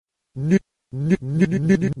New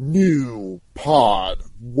Pod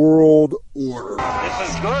World Order. This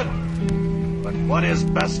is good, but what is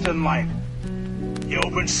best in life? The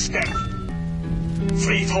open steppe,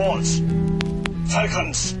 free thoughts,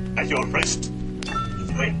 falcons at your wrist,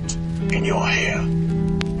 the wind in your hair.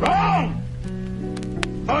 Wrong!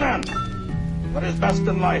 Conan, what is best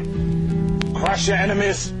in life? Crush your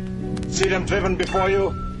enemies, see them driven before you,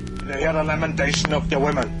 and hear the lamentation of their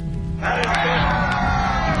women. That is good.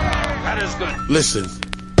 That is good. Listen.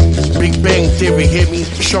 Big Bang Theory, hear me?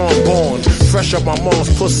 Sean Bourne, fresh up my mom's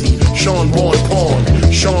pussy. Sean Bourne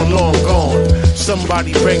porn, Sean long gone.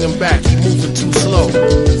 Somebody bring him back, he moving too slow.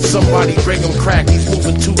 Somebody bring him crack, he's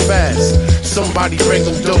moving too fast. Somebody bring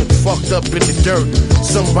him dope, fucked up in the dirt.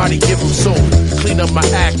 Somebody give him soap, clean up my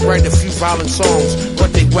act, write a few violent songs.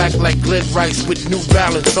 But they whack like Glenn Rice with New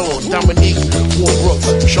Balance on. Dominique wore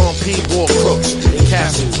Brooks, Sean P wore Crooks. And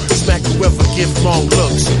Castle, smack whoever give long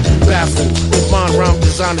looks. Baffled, with mind rhyme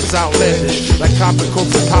designers outlandish. Like copper coat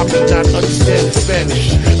for poppy, not understanding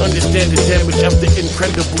Spanish. Understand the damage of the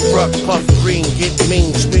incredible ruck. Puff green, get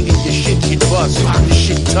mean, swinging your shit, get bust. This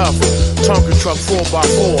shit tough, Tonka truck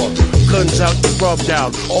 4x4. Guns out, rubbed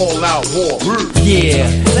out, all out war. Yeah,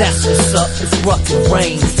 that's what's up, it's rough and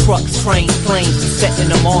rains. Trucks, trains, planes, setting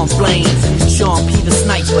them on flames. Sean P the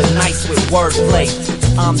sniper, nice with wordplay.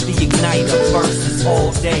 I'm the igniter, verses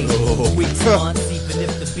all day. Weeks, months, even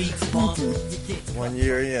if the beats bump. 1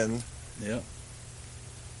 year in. Yep.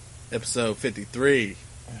 Episode 53.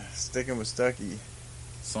 Sticking with Stucky.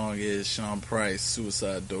 Song is Sean Price,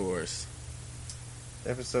 Suicide Doors.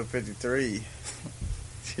 Episode 53.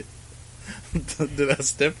 Did I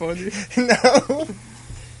step on you? No.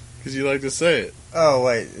 Because you like to say it. Oh,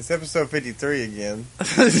 wait. It's episode 53 again.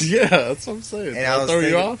 Yeah, that's what I'm saying. Did I throw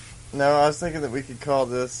you off? No, I was thinking that we could call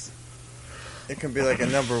this... It can be like a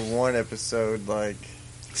number 1 episode, like...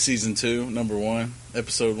 Season 2, number 1.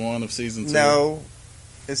 Episode 1 of Season 2. No.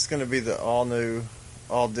 It's going to be the all new,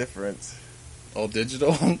 all different. All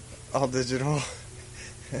digital? All digital.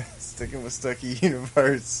 Sticking with Stucky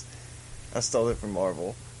Universe. I stole it from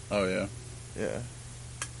Marvel. Oh, yeah? Yeah.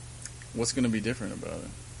 What's going to be different about it?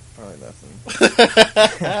 Probably nothing.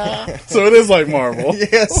 So it is like Marvel.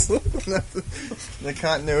 Yes. The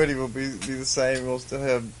continuity will be the same. We'll still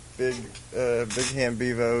have big hand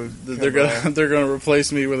Bevo. They're gonna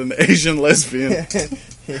replace me with an Asian lesbian.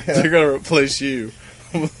 Yeah. They're gonna replace you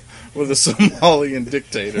with a Somalian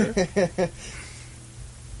dictator.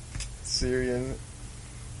 Syrian.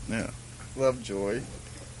 Yeah. Lovejoy.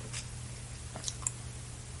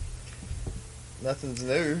 Nothing's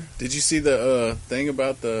new. Did you see the thing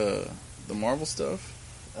about the Marvel stuff?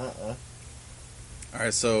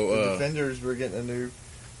 Alright, so... the Defenders, we're getting a new...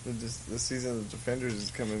 The season of the Defenders is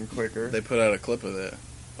coming quicker. They put out a clip of that.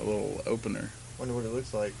 A little opener. Wonder what it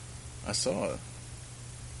looks like. I saw it.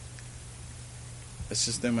 It's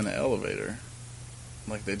just them in an elevator.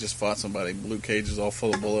 Like they just fought somebody. Blue Cage is all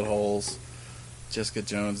full of bullet holes. Jessica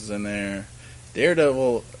Jones is in there.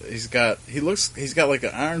 Daredevil, he's got like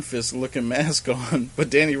an Iron Fist looking mask on, but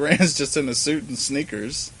Danny Rand's just in a suit and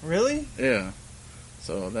sneakers. Really? Yeah.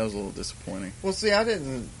 So that was a little disappointing. Well, see, I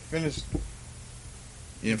didn't finish.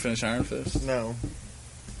 You didn't finish Iron Fist? No.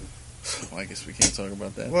 Well, I guess we can't talk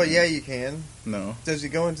about that. Well, yeah, you can. No. Does he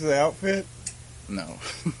go into the outfit? No.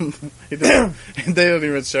 They don't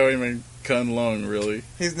even show him in Kunlun, really.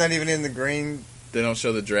 He's not even in the green. They don't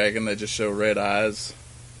show the dragon, they just show red eyes.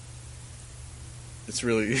 It's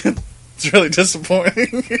really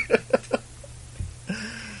disappointing.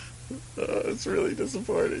 It's really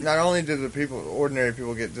disappointing. Not only do ordinary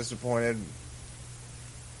people get disappointed,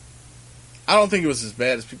 I don't think it was as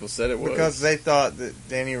bad as people said it was. Because they thought that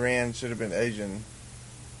Danny Rand should have been Asian.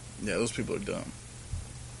 Yeah, those people are dumb.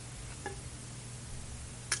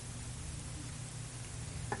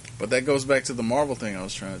 But that goes back to the Marvel thing I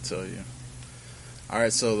was trying to tell you.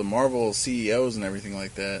 Alright, so the Marvel CEOs and everything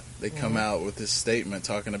like that, they come out with this statement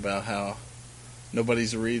talking about how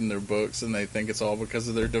nobody's reading their books and they think it's all because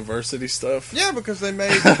of their diversity stuff. Yeah, because they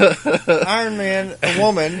made Iron Man a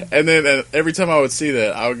woman. And then every time I would see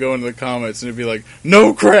that, I would go into the comments and it'd be like,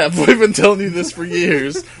 no crap, we've been telling you this for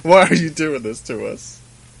years. Why are you doing this to us?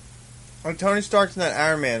 Well, Tony Stark's not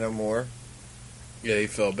Iron Man no more. Yeah, he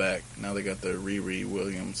fell back. Now they got the Riri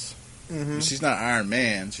Williams. Mm-hmm. She's not Iron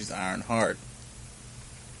Man, she's Iron Heart.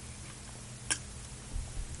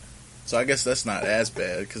 So I guess that's not as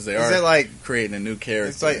bad because they are like creating a new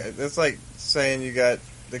character. It's like saying you got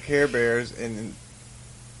the Care Bears and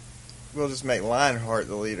we'll just make Lionheart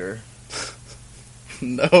the leader.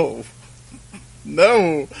 No.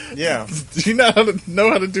 Yeah. Do you know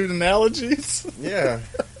how to do analogies? Yeah.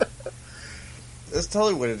 That's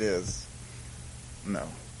totally what it is. No.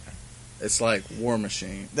 It's like War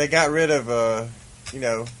Machine. They got rid of,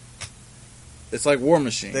 It's like War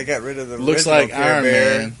Machine. they got rid of the Looks original like Care Iron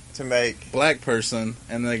Bear Man. to make. Black person,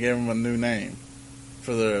 and they gave him a new name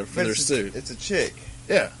for their But suit. It's a chick.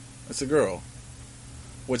 Yeah, it's a girl.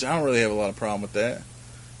 Which I don't really have a lot of problem with that.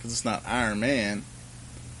 Because it's not Iron Man.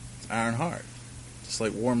 It's Iron Heart. Just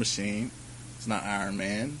like War Machine. It's not Iron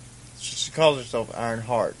Man. She calls herself Iron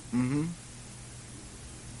Heart. Mm-hmm.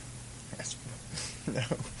 No.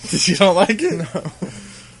 You don't like it?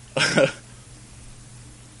 No.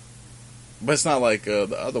 But it's not like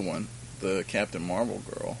the other one. The Captain Marvel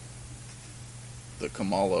girl. The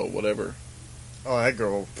Kamala, whatever. Oh, that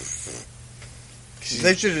girl. She's,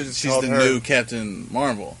 They should have just she's called the her. new Captain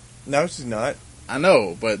Marvel. No, she's not. I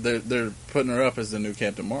know, but they're putting her up as the new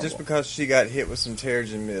Captain Marvel. Just because she got hit with some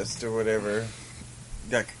Terrigen mist or whatever,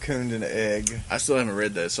 got cocooned in an egg. I still haven't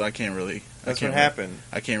read that, so I can't really. That's I can't what happened.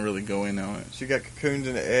 I can't really go in on it She got cocooned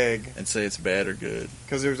in an egg and say it's bad or good.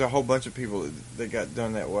 because there was a whole bunch of people that got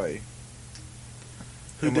done that way.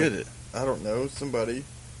 Who And did it? I don't know. Somebody.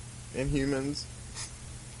 Inhumans.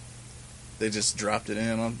 They just dropped it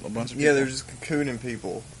in on a bunch of people. Yeah, they're just cocooning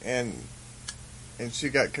people, and she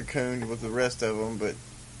got cocooned with the rest of them. But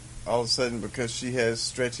all of a sudden, because she has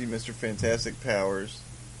stretchy Mr. Fantastic powers,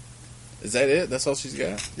 Is that it? That's all she's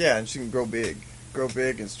got? yeah, and she can grow big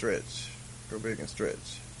and stretch, grow big and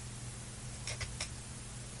stretch,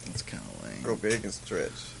 That's kind of lame. grow big and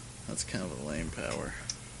stretch. That's kind of a lame power.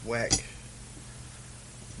 Whack.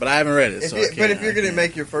 But I haven't read it, so I can't. But if you're I going to can't.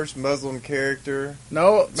 make your first Muslim character,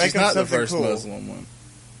 No, make she's him not the something first cool. Muslim one.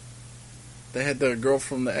 They had the girl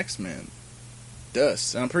from the X-Men.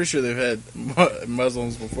 Dust. And I'm pretty sure they've had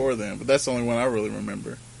Muslims before then, but that's the only one I really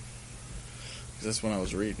remember. 'Cause that's when I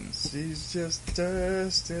was reading. she's just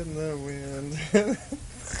dust in the wind.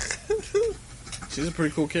 She's a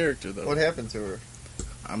pretty cool character, though. What happened to her?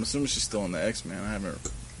 I'm assuming she's still in the X-Men. I haven't...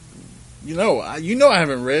 I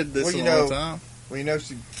haven't read this Well, in you a long know- time. Well, you know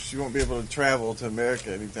she won't be able to travel to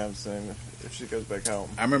America anytime soon if she goes back home.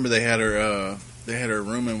 I remember they had her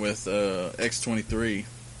rooming with X-23,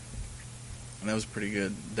 and that was a pretty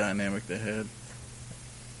good dynamic they had.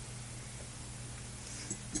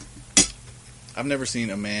 I've never seen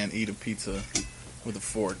a man eat a pizza with a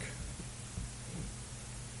fork.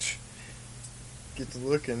 Get to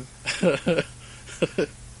looking.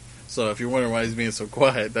 So if you're wondering why he's being so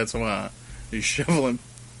quiet, that's why. He's shoveling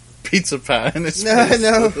pizza pie in his No,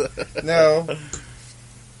 face. no.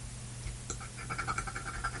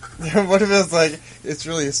 What if it's like it's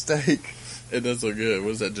really a steak? It does look good.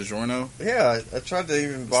 What is that, DiGiorno? Yeah, I tried to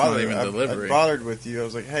even not bother. even I delivery. bothered with you. I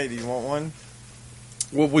was like, "Hey, do you want one?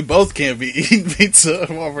 Well, we both can't be eating pizza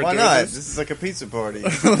while we're Why doing not? this. This is like a pizza party."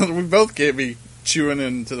 We both can't be chewing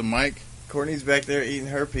into the mic. Courtney's back there eating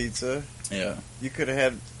her pizza. Yeah. You could have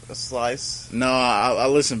had a slice. No, I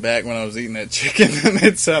listened back when I was eating that chicken, and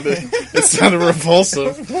it sounded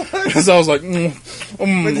repulsive. Because I was like,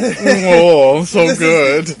 oh, so Does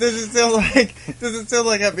good. Does it sound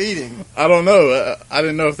like I'm eating? I don't know. I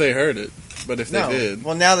didn't know if they heard it, but if No. they did,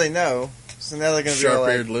 Well, now they know. So now they're going to be all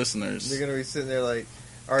sharp-eared like, listeners. they're going to be sitting there like,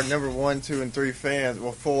 our number 1, 2, and 3 fans.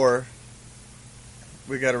 Well, 4.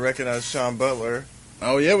 We got to recognize Sean Butler.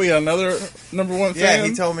 Oh yeah, we got another number one Yeah, fan.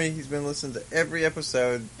 he told me he's been listening to every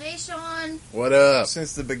episode Hey, Sean. What up?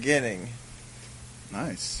 since the beginning.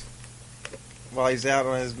 Nice. While he's out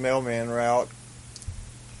on his mailman route.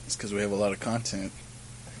 It's because we have a lot of content.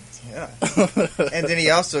 Yeah. And then he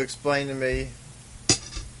also explained to me.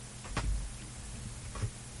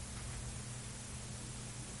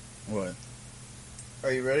 What?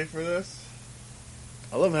 Are you ready for this?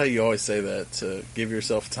 I love how you always say that to give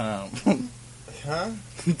yourself time. Huh?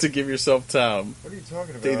 To give yourself time What are you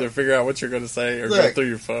talking about? to either figure out what you're going to say or go Look, through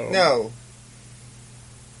your phone. No.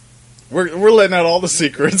 We're letting out all the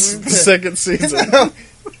secrets. The second season. No.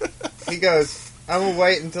 He goes, I will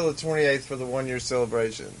wait until the 28th for the 1-year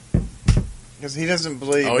celebration. Because he doesn't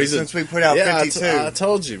believe since we put out Yeah, 52. I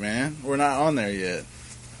told you, man. We're not on there yet.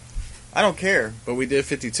 I don't care. But we did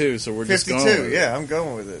 52, so we're just 52, going with yeah, I'm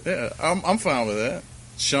going with it. it. Yeah, I'm fine with that.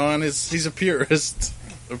 Sean he's a purist,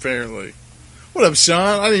 apparently. What up,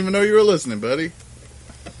 Sean? I didn't even know you were listening, buddy.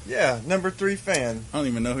 Yeah, number 3 fan. I don't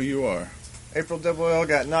even know who you are. April L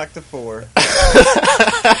got knocked to 4.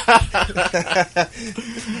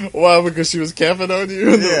 Why? Because she was capping on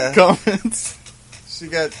you in Yeah. the comments? She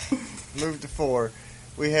got moved to 4.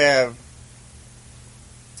 We have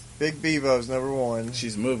Big Bevo's number 1.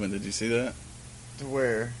 She's moving. Did you see that? To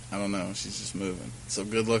where? I don't know. She's just moving. So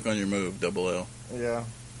good luck on your move, Double L. Yeah.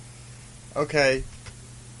 Okay.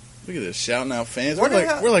 Look at this, shouting out fans. What the We're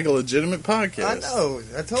hell? like a legitimate podcast. I know.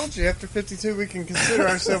 I told you, after 52, we can consider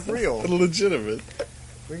ourselves real. Legitimate.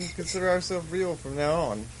 We can consider ourselves real from now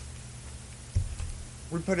on.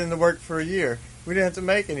 We put in the work for a year. We didn't have to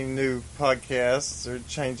make any new podcasts or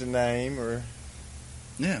change a name or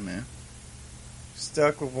Yeah, man.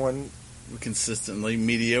 stuck with one. We're consistently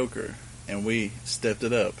mediocre, and we stepped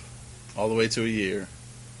it up all the way to a year.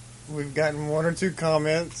 We've gotten 1 or 2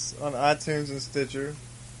 comments on iTunes and Stitcher.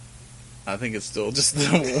 I think it's still just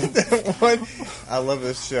the One, I love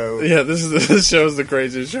this show. Yeah, this show is the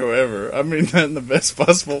craziest show ever. I mean that in the best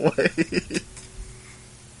possible way.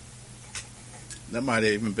 That might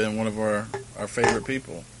have even been one of our favorite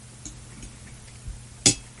people.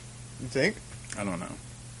 You think? I don't know.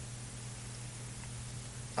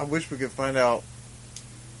 I wish we could find out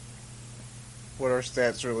what our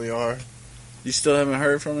stats really are. You still haven't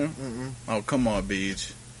heard from him? Mm-mm. Oh, come on,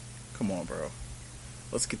 Beach. Come on, bro.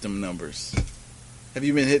 Let's get them numbers. Have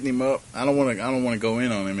you been hitting him up? I don't want to go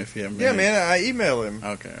in on him if you haven't been. Yeah, man, I email him.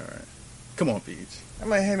 Okay, all right. Come on, Beach. I'm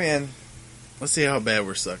like, hey, man, Let's see how bad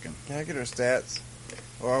we're sucking. can I get our stats?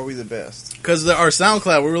 Or are we the best? Because our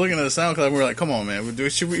SoundCloud, we were looking at the SoundCloud, and we were like, come on, man.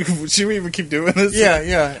 Should we even keep doing this?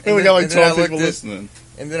 Yeah. And we got like and then 12 I people looked listening.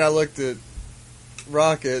 And then I looked at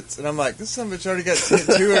Rockets, and I'm like, this son of a bitch already got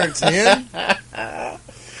 210?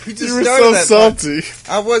 He just You were started so that salty.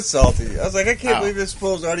 I was salty. I was like, I can't Ow. believe this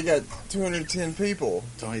fool's already got 210 people.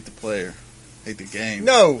 Don't hate the player. Hate the game.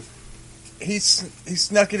 No, he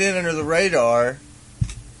snuck it in under the radar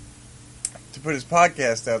to put his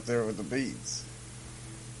podcast out there with the beats.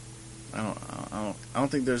 I don't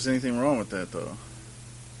think there's anything wrong with that, though.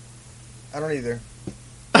 I don't either.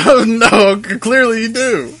 Oh, no. Clearly you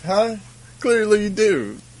do. Huh? Clearly you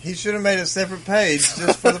do. He should have made a separate page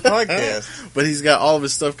just for the podcast. But he's got all of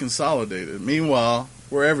his stuff consolidated. Meanwhile,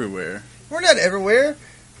 we're everywhere. We're not everywhere.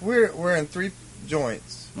 We're in 3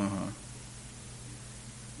 joints. Uh-huh.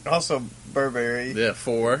 Also, Burberry, Yeah,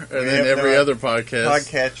 4. And We then have every no other podcast.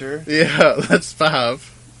 Podcatcher. Yeah, that's 5.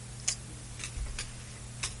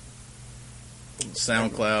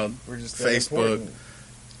 SoundCloud, We're just that Facebook, important.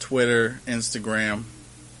 Twitter, Instagram.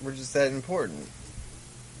 We're just that important.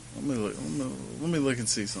 Let me look and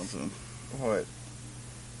see something. What?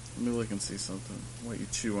 Let me look and see something. Why you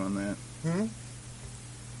chew on that? Hmm?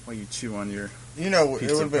 Why you chew on your... You know, it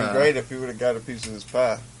Pizza would have been pie. great if he would have got a piece of this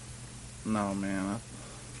pie. No, man.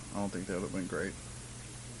 I don't think that would have been great.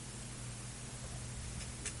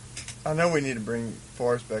 I know we need to bring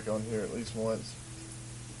Forrest back on here at least once.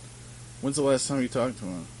 When's the last time you talked to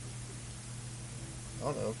him? I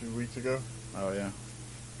don't know, a few weeks ago. Oh, yeah.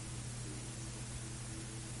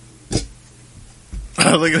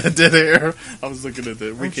 Look at the dead air. I was looking at the...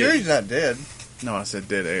 I'm sure he's not dead. No, I said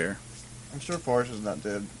dead air. I'm sure Forrest is not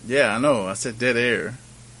dead. Yeah, I know. I said dead air.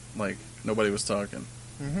 Like, nobody was talking.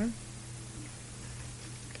 Mm-hmm.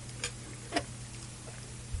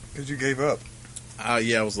 Because you gave up.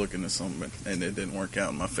 Yeah, I was looking at something, and it didn't work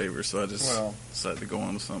out in my favor, so I just Well, decided to go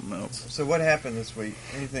on to something else. so what happened this week?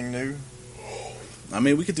 Anything new? I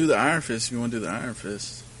mean, we could do the Iron Fist if you want to do the Iron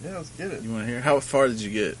Fist. Yeah, let's get it. You want to hear? How far did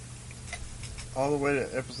you get? All the way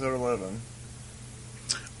to episode 11.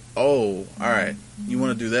 Oh, all right. You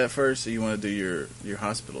want to do that first, or you want to do your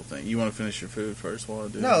hospital thing? You want to finish your food first while I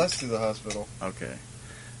do No, that? let's do the hospital. Okay.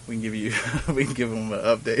 We can give them an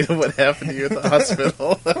update of what happened to you at the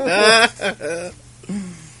hospital.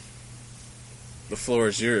 The floor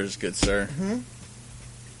is yours, good sir. Mm-hmm.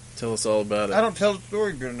 Tell us all about it. I don't tell the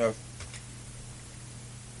story good enough.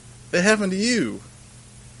 It happened to you.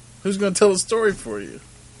 Who's going to tell the story for you?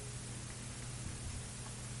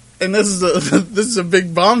 And this is a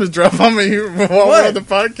big bomb to drop on me while we're on the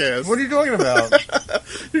podcast. What are you talking about?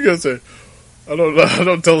 You're going to say, I don't know. I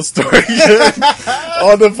don't tell the story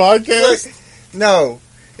on the podcast. Look, no,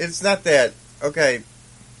 it's not that. Okay,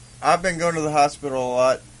 I've been going to the hospital a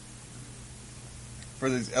lot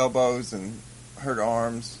for these elbows and hurt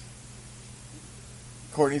arms.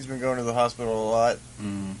 Courtney's been going to the hospital a lot,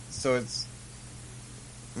 so it's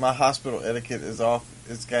my hospital etiquette is off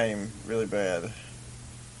its game really bad.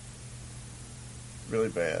 Really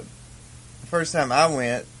bad. The first time I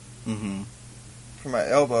went for my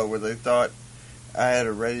elbow, where they thought I had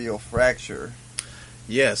a radial fracture.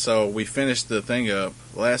 Yeah, so we finished the thing up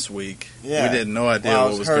last week. Yeah. We didn't no idea Well, I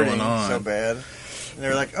what was hurting going on. so bad. And they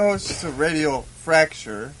were like, "Oh, it's just a radial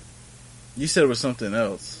fracture." You said it was something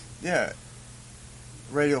else. Yeah,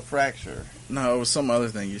 radial fracture. No, it was some other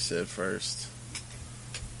thing you said first.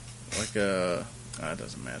 Like, it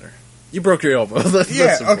doesn't matter. You broke your elbow. That's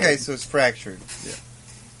Yeah, important. okay, so it's fractured. Yeah.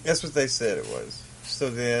 That's what they said it was. So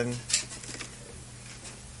then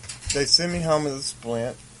they send me home with a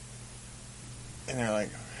splint. And they're like,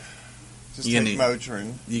 just You take need-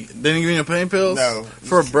 Motrin. You didn't give me no pain pills? No.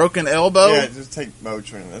 For a broken elbow? Yeah, just take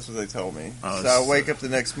Motrin. That's what they told me. Oh, So I wake up the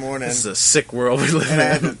next morning, This is a sick world we live and I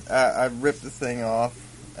had in. to, I ripped the thing off.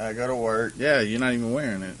 I go to work. Yeah, you're not even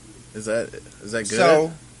wearing it. Is that good?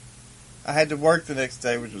 So I had to work the next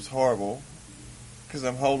day, which was horrible, because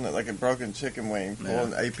I'm holding it like a broken chicken wing,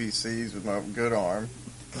 pulling APCs with my good arm.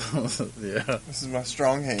 Yeah. This is my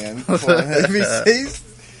strong hand pulling APCs.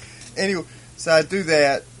 Anyway, so I do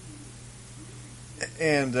that,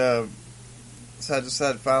 and so I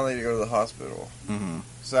decided finally to go to the hospital. Hmm.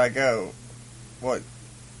 So I go. What?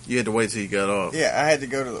 You had to wait till you got off. Yeah, I had to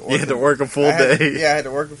go to the. You had to work a full I had- day. Yeah, I had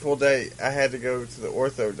to work a full day. I had to go to the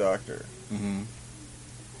ortho doctor. Hmm.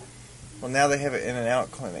 Well, now they have an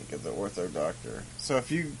in-and-out clinic at the ortho doctor. So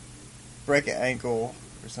if you break an ankle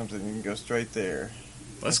or something, you can go straight there.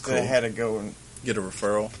 That's Instead, cool. I had to go and Get a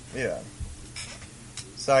referral. yeah.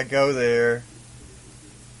 So I go there.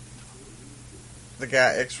 The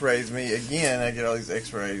guy X-rays me again. I get all these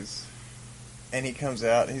X-rays, and he comes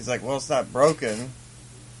out. And he's like, "Well, it's not broken,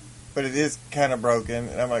 but it is kind of broken."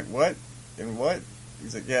 And I'm like, "What? And what?"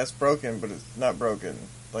 He's like, "Yeah, it's broken, but it's not broken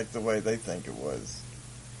like the way they think it was."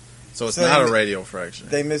 So it's So not a they- radial fracture.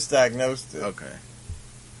 They misdiagnosed it. Okay.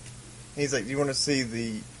 He's like, "Do you want to see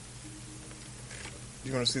the? Do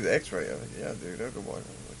you want to see the X-ray of it?" Yeah, dude. I'll go watch it.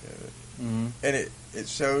 Look at it. Hmm. And it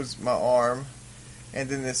shows my arm, and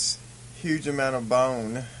then this huge amount of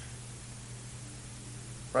bone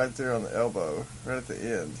right there on the elbow, right at the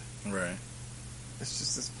end. Right. It's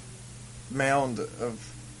just this mound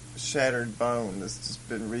of shattered bone that's just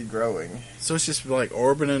been regrowing. So it's just like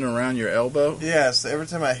orbiting around your elbow. Yeah, so every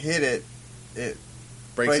time I hit it, it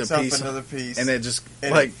breaks a off piece, another piece, and it just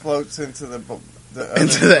and like it floats into the other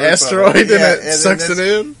into group the of asteroid, them. and Yeah, it then sucks it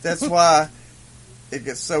that's- in. That's why it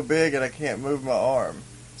gets so big, and I can't move my arm.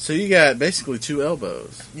 So you got basically two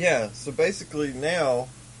elbows. Yeah, so basically now,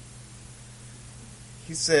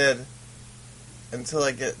 he said, until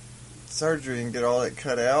I get surgery and get all that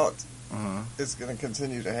cut out, Uh-huh. it's going to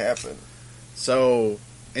continue to happen. So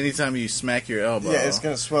anytime you smack your elbow, Yeah, it's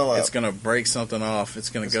going to swell up it's going to break something off. It's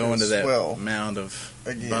going to It's go gonna into that swell mound of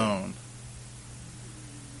again. bone.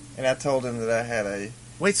 And I told him that I had a...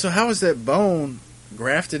 Wait, so how is that bone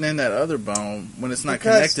grafted in that other bone when it's not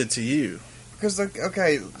Because- connected to you? Because, like,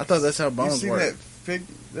 okay, I thought that's how you bones see work.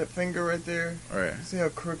 that finger right there? Right. You see how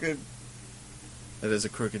crooked? That is a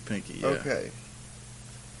crooked pinky, yeah. Okay.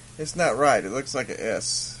 It's not right. It looks like an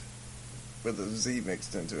S with a Z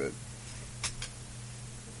mixed into it.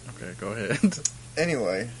 Okay, go ahead.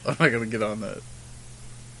 Anyway, I'm not going to get on that.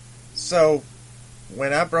 so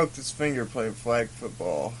when I broke this finger playing flag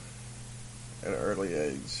football at an early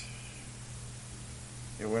age,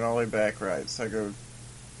 it went all the way back right. So I go to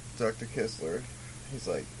Dr. Kistler. He's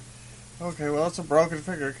like, okay, well, it's a broken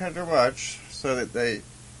finger. Can't do much. So that they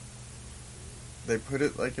put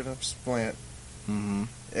it like in a splint. Mm-hmm.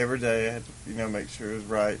 Every day I had to, make sure it was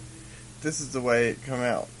right. This is the way it come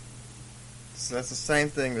out. So that's the same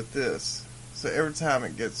thing with this. So every time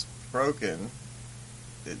it gets broken,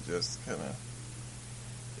 it just kind of,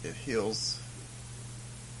 it heals.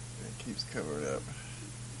 And it keeps covering it up.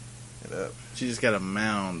 So you just got a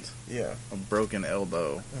mound, Yeah. a broken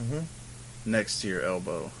elbow Mm-hmm. next to your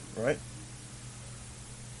elbow. Right?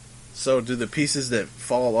 So do the pieces that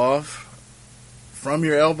fall off from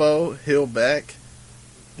your elbow heal back?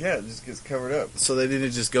 Yeah, it just gets covered up. So they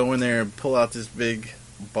didn't just go in there and pull out this big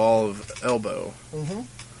ball of elbow. Mm-hmm.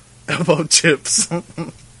 Elbow chips.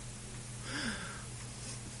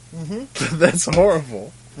 Mm-hmm. That's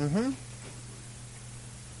horrible. Mm-hmm.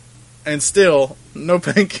 And still, no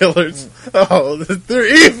painkillers. Oh, they're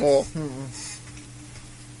evil.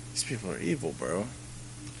 These people are evil, bro.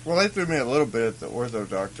 Well, they threw me a little bit at the ortho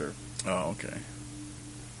doctor. Oh, okay.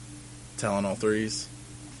 Tylenol 3s?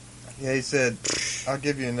 Yeah, he said, I'll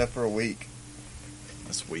give you enough for a week.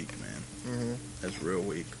 That's weak, man. Mm-hmm. That's real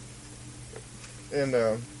weak. And,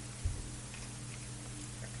 well,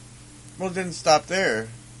 it didn't stop there.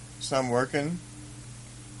 So I'm working.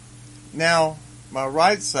 Now, my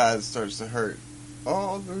right side starts to hurt.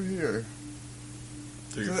 All through here.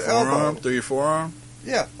 Through your To the forearm? elbow. Through your forearm?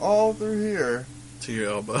 Yeah, all through here. To your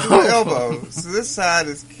elbow. To the elbow. So this side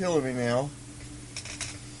is killing me now.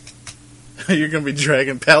 You're going to be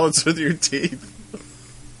dragging pallets with your teeth.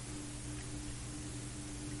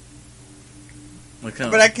 Look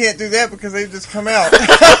how. But I can't do that because they just come out.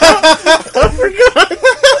 I forgot.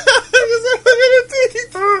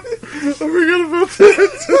 I forgot about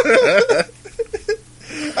that.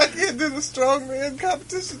 I can't do the strongman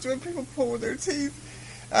competitions when people pull with their teeth.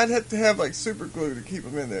 I'd have to have like super glue to keep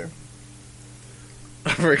them in there.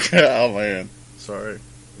 I forgot. Oh, man. Sorry.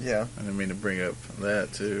 Yeah. I didn't mean to bring up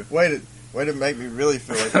that, too. Way to make me really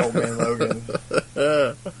feel like Old Man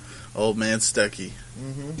Logan. Old man Stucky.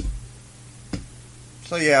 Mm-hmm.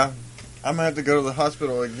 So, yeah, I'm going to have to go to the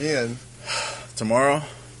hospital again. Tomorrow?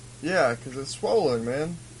 Yeah, because it's swollen,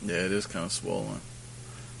 man. Yeah, it is kind of swollen.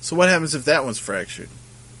 So what happens if that one's fractured?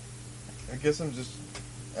 I guess I'm just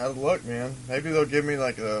out of luck, man. Maybe they'll give me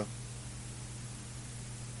like a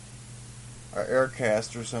air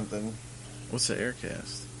cast or something. What's the air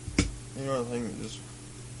cast? You know, the thing that just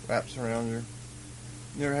wraps around you.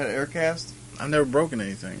 You never had an air cast? I've never broken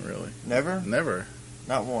anything, really. Never? Never.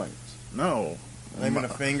 Not once. No. Not even a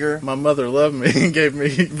finger? My mother loved me and gave me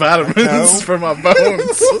vitamins No. for my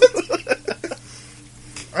bones.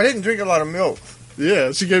 I didn't drink a lot of milk.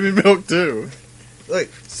 Yeah, she gave me milk, too. Look,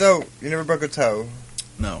 so, you never broke a toe?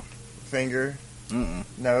 No. Finger? Mm-mm.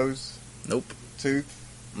 Nose? Nope. Tooth?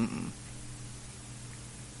 Mm-mm.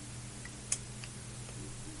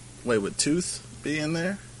 Wait, would tooth be in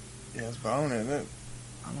there? Yeah, it's bone, isn't it?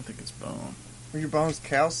 I don't think it's bone. Well, your bone's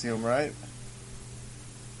calcium, right?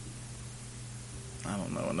 I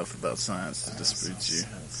don't know enough about science to dispute you.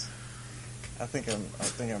 I think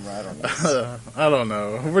I'm right on this. I don't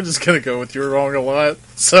know. We're just gonna go with you're wrong a lot.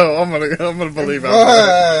 So I'm gonna believe I'm Right,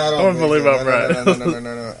 right. I don't I'm gonna believe think I'm so.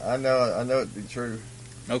 right. No. I know it'd be true.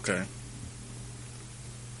 Okay.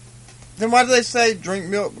 Then why do they say drink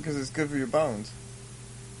milk? Because it's good for your bones.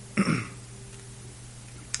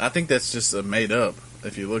 I think that's just made up.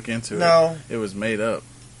 If you look into No. it was made up.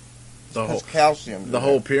 The whole It's calcium. the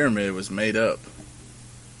whole pyramid was made up.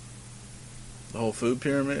 The whole food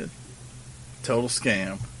pyramid, total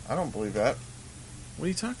scam. I don't believe that. What are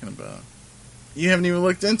you talking about? You haven't even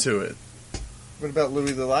looked into it. What about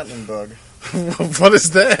Louis the Lightning Bug? What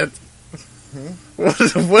is that?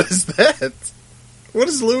 What is that? What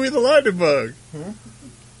is Louis the Lightning Bug?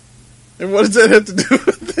 And what does that have to do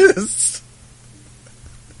with this?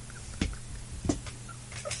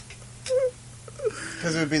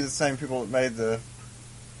 Because it would be the same people that made the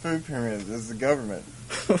food pyramid as the government.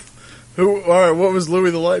 Alright, what was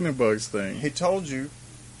Louis the Lightning Bug's thing? He told you,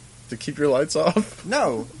 To keep your lights off?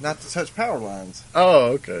 no, not to touch power lines.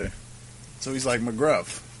 Oh, okay. So he's like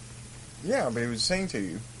McGruff. Yeah, but he was saying to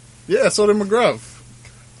you. Yeah, so did McGruff.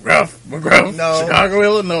 McGruff, No. Chicago,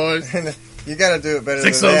 Illinois. You got to do it better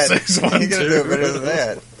than that. 60612. You got to do it better than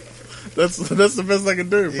that. That's the best I can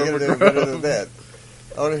do You for got to do McGruff. it better than that.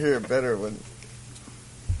 I want to hear it better when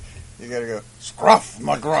you got to go scruff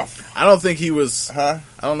McGruff. I don't think he was. Huh?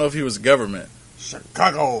 I don't know if he was government.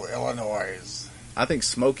 Chicago, Illinois. I think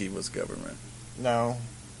Smokey was government. No,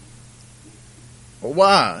 Well,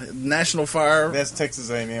 why? National Fire? that's Texas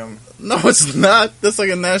A&M. No, it's not. That's like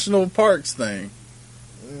a national parks thing.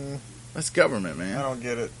 Mm, That's government, I man. don't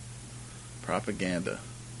get it. Propaganda.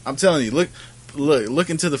 I'm telling you, look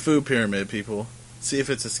into the food pyramid, people. See if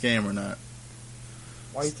it's a scam or not.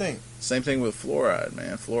 Why do you think? Same thing with fluoride,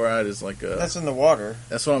 man. Fluoride is like a. That's in the water.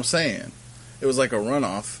 That's what I'm saying. It was like a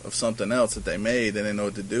runoff of something else that they made. They didn't know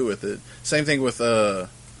what to do with it. Same thing with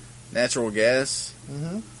natural gas.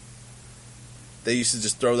 Mm-hmm. They used to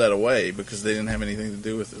just throw that away because they didn't have anything to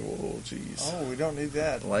do with it. Oh, jeez. Oh, we don't need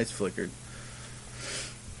that. The lights flickered.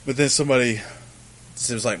 But then somebody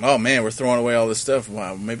was like, oh, man, we're throwing away all this stuff.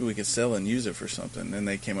 Wow, maybe we could sell it and use it for something. Then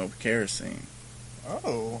they came up with kerosene.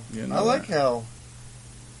 Oh, You know I like that. how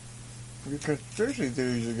your conspiracy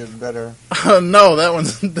theories are getting better. No,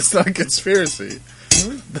 that's not a conspiracy.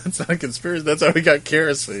 That's not a conspiracy. That's how we got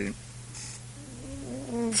kerosene.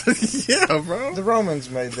 Yeah, bro. The Romans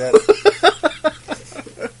made that.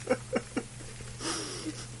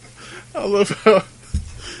 I love how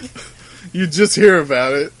you just hear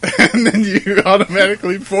about it and then you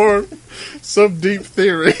automatically form some deep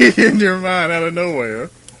theory in your mind out of nowhere.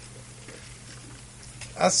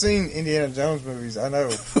 I've seen Indiana Jones movies. I know.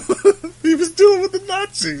 He was dealing with the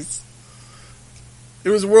Nazis. It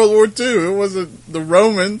was World War II. It wasn't the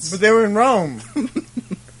Romans. But they were in Rome.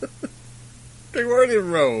 They weren't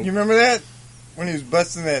in Rome. You remember that? When he was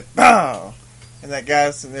busting that, bow! And that guy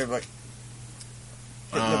sitting there like,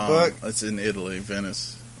 hitting the book. It's in Italy,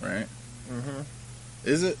 Venice, right? Mm-hmm.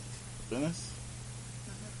 Is it Venice?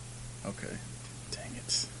 Okay. Dang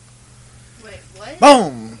it. Wait, what?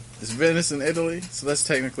 Boom! Is Venice in Italy? So that's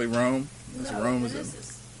technically Rome. That's No, Rome Venice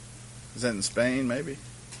is that in Spain, maybe?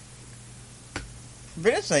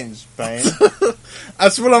 Venice ain't in Spain.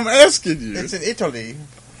 That's what I'm asking you. It's in Italy.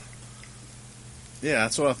 Yeah,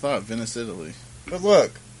 that's what I thought. Venice, Italy. But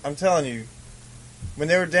look, I'm telling you, when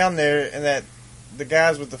they were down there and the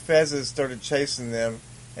guys with the fezzes started chasing them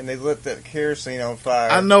and they lit that kerosene on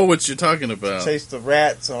fire. I know what you're talking about. Chased the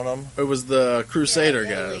rats on them. It was the Crusader Yeah,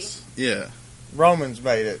 Italy. guys. Yeah. Romans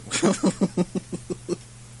made it.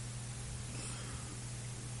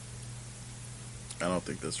 I don't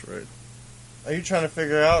think that's right. Are you trying to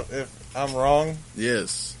figure out if I'm wrong?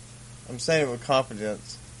 Yes. I'm saying it with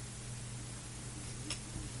confidence.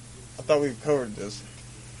 I thought we covered this.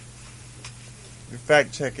 You're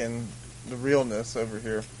fact checking the realness over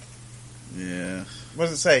here. Yeah. What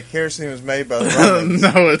does it say? Kerosene was made by the Romans.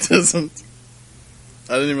 No, it doesn't.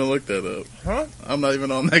 I didn't even look that up. Huh? I'm not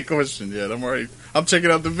even on that question yet. I'm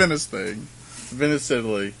checking out the Venice thing. Venice,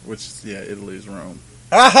 Italy, which is, Italy is Rome.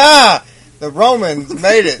 Aha! The Romans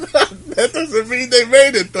made it. That doesn't mean they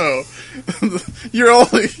made it, though.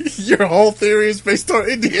 Your whole theory is based on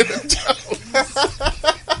Indiana Jones.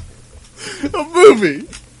 A movie.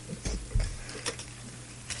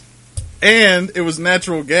 And it was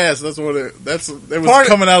natural gas. It was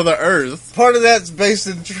coming out of the earth. Part of that's based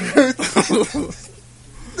in truth.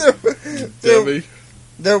 Debbie.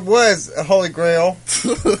 There was a Holy Grail.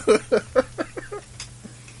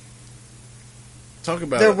 Talk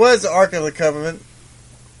about There it. was the Ark of the Covenant.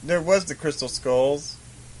 There was the Crystal Skulls.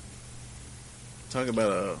 Talk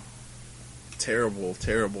about a terrible,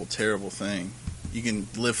 terrible, terrible thing. You can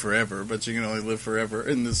live forever, but you can only live forever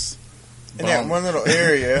in this In that one little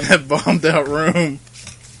area. that bombed out room.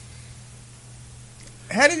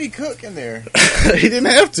 How did he cook in there? He didn't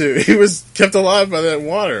have to. He was kept alive by that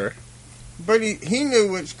water. But he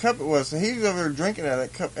knew which cup it was, so he was over there drinking out of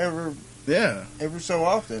that cup every so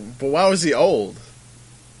often. But why was he old?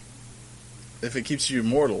 If it keeps you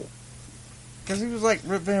immortal. Because he was like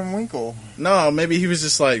Rip Van Winkle. No, maybe he was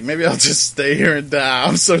just like, maybe I'll just stay here and die.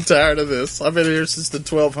 I'm so tired of this. I've been here since the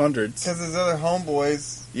 1200s. Because his other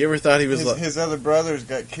homeboys, You ever thought he was his other brothers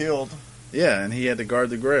got killed. Yeah, and he had to guard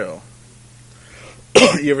the Grail.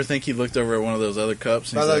 You ever think he looked over at one of those other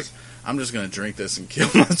cups and he's like, I'm just going to drink this and kill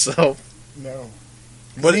myself? No.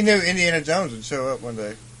 But But he knew Indiana Jones would show up one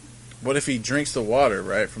day. what if he drinks the water,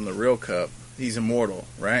 right, from the real cup? He's immortal,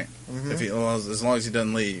 right? Mhm. As long as he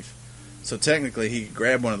doesn't leave. So technically, he could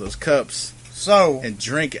grab one of those cups So, and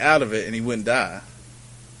drink out of it, and he wouldn't die.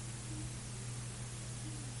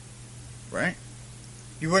 Right?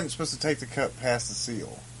 you weren't supposed to take the cup past the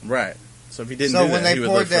seal. Right. So if he didn't So do when that, they he would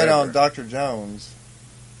poured live that forever. on Dr. Jones,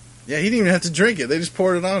 Yeah, he didn't even have to drink it. They just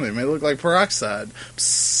poured it on him. It looked like peroxide.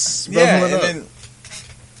 Psst, yeah, bubbling and up. then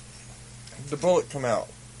the bullet come out.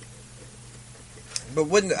 But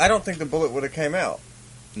I don't think the bullet would have came out.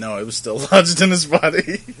 No, it was still lodged in his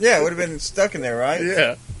body. Yeah, it would have been stuck in there, right?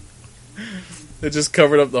 Yeah. It just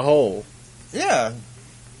covered up the hole. Yeah.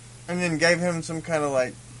 And then gave him some kind of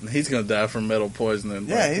like, He's going to die from metal poisoning.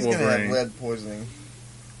 yeah, like he's going to have Wolverine. lead poisoning.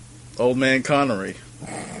 Old man Connery.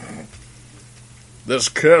 This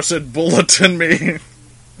cursed bullet in me.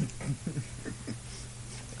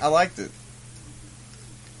 I liked it.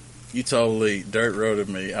 You totally dirt roaded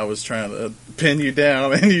me. I was trying to pin you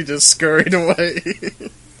down and you just scurried away.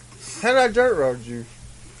 How did I dirt road you?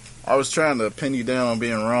 I was trying to pin you down on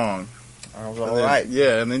being wrong. I was And all then- right.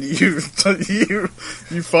 Yeah, and then you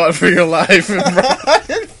fought for your life and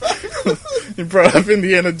you brought up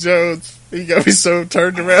Indiana Jones. You got me so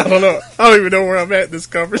turned around. I don't even know where I'm at in this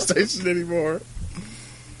conversation anymore.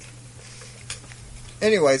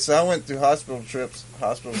 Anyway, so I went through hospital trips.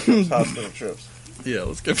 Yeah,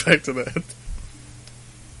 let's get back to that.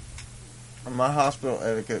 My hospital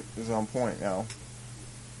etiquette is on point now.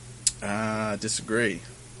 I disagree.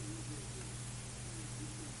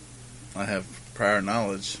 I have prior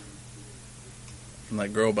knowledge from that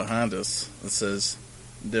girl behind us that says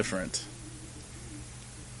different.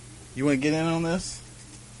 You want to get in on this?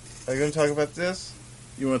 Are you going to talk about this?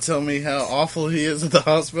 You want to tell me how awful he is at the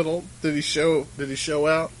hospital? Did he show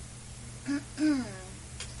out? Your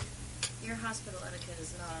hospital etiquette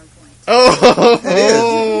is not on point. Oh,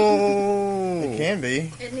 It can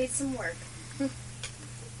be. It needs some work.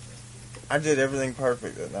 I did everything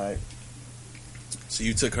perfect that night. So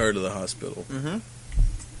you took her to the hospital. Mm-hmm.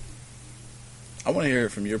 I want to hear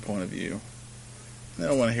it from your point of view. I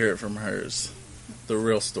don't want to hear it from hers. The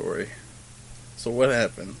real story. So what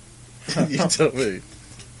happened? You tell me.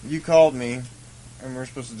 You called me, and we're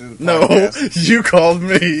supposed to do the No, podcast. you called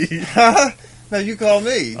me. No, you called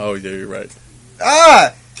me. Oh, yeah, you're right.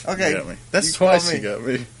 Ah! Okay. You got me. That's You twice called you got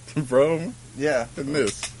me. Bro, Yeah. and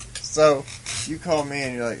this. So, you called me,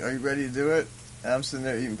 and you're like, are you ready to do it? And I'm sitting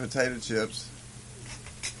there eating potato chips.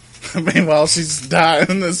 Meanwhile, she's dying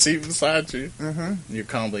in the seat beside you. Mm-hmm. You're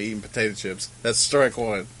calmly eating potato chips. That's strike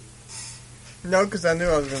one. No, because I knew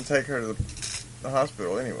I was going to take her to the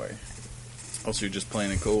hospital anyway. Also, you're just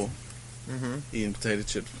playing it cool. Mm-hmm. Eating potato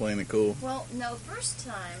chips, playing it cool. Well, no, first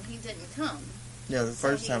time he didn't come. Yeah, the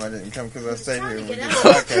first time I didn't come because I stayed here. trying And to we get did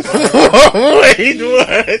out. the podcast. Wait,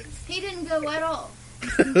 what? He didn't go at all.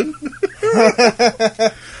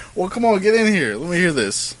 Well, come on, get in here. Let me hear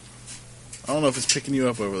this. I don't know if it's picking you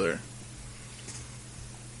up over there.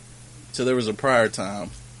 So there was a prior time.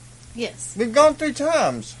 Yes. We've gone 3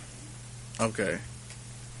 times. Okay.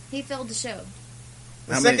 He failed to show.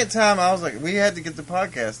 The How many- second time, I was like, we had to get the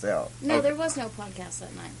podcast out. No, Okay. there was no podcast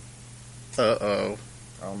that night. Uh-oh.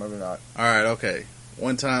 Oh, maybe not. All right, okay.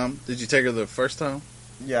 One time. Did you take her the first time?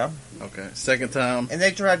 Yeah. Okay. Second time. And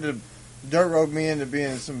they tried to dirt road me into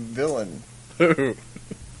being some villain. Who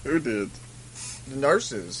did? The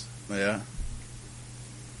nurses. Yeah.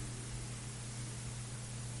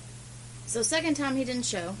 So second time he didn't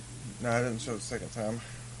show. No, I didn't show the second time.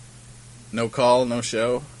 No call, no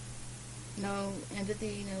show. No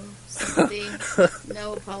empathy, no sympathy,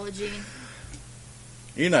 no apology.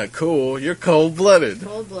 You're not cool. You're cold-blooded.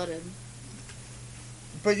 Cold-blooded.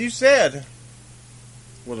 But you said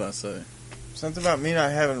What did I say? something about me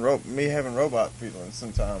not having having robot feelings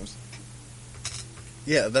sometimes.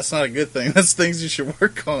 Yeah, that's not a good thing. That's things you should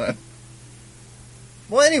work on.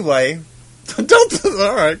 Well, anyway, Don't.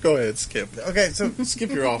 All right, go ahead. Skip. okay, so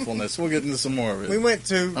Skip your awfulness. We'll get into some more of it. we went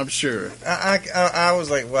to. I'm sure. I was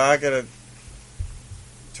like, well, I gotta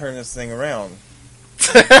turn this thing around.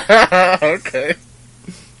 Okay.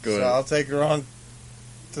 Go So ahead. I'll take her on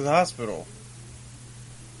to the hospital.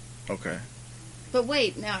 Okay. But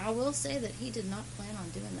wait, now I will say that he did not plan on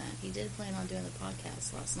doing that. He did plan on doing the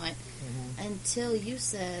podcast last night until you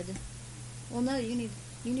said, "Well, no, you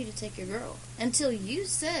need to take your girl." Until you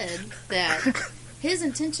said that his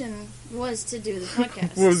intention was to do the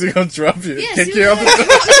podcast. What was he gonna drop you? Yes, Kick he you was out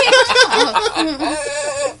gonna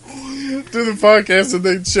the do the podcast and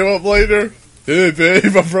then show up later. Hey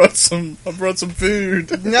babe, I brought some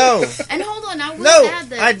food. No, And hold on, I will no, add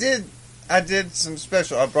that I did some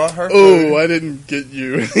special. I brought her Oh, food. I didn't get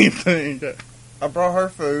you anything. I brought her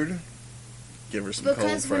food. Give her some cold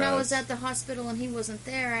because when I fries. was at the hospital and he wasn't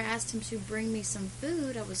there, I asked him to bring me some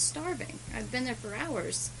food. I was starving. I'd been there for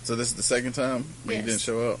hours, So this is the second time when Yes. you didn't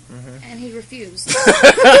show up. and he refused.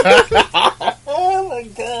 Oh my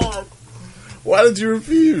god! Why did you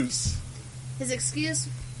refuse? His excuse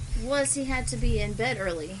was he had to be in bed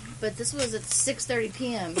early, but this was at 6:30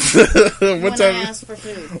 p.m. when what I time? asked for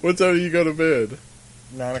food. What time do you go to bed?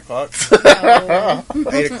 9 o'clock, No,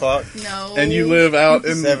 8 o'clock. no. And you live out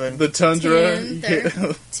in 7. the tundra. 10, You can't-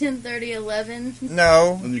 10:30, 11.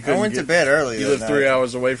 No, And you I couldn't went to get- bed early. You that live 3 night.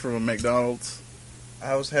 hours away from a McDonald's.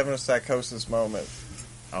 I was having a psychosis moment.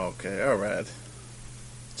 Okay, all right.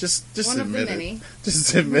 Just One of the admit it. many.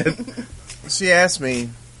 Just admit. She asked me,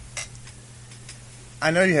 I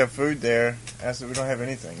know you have food there. I said, we don't have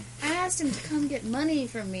anything. I asked him to come get money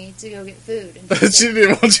from me to go get food. And She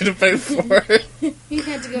didn't want you to pay for it. he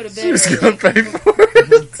had to go to She bed was early. going to pay for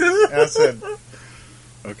it. And I said,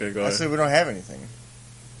 Okay, go I ahead. said, we don't have anything.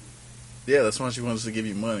 Yeah, that's why she wants to give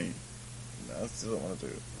you money. No, I still don't want to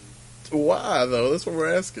do it. Why, though? That's what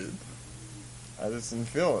we're asking. I just didn't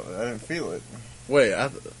feel it. I didn't feel it. Wait, I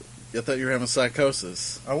thought you were having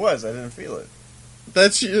psychosis. I didn't feel it.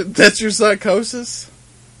 That's your psychosis?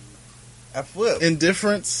 I flipped.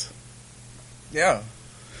 Indifference? Yeah.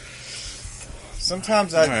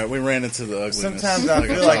 Sometimes All I right, we ran into the ugliness. sometimes I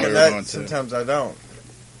feel thought like we a were nut, going to. sometimes I don't.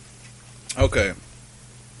 Okay.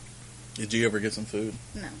 Did you ever get some food?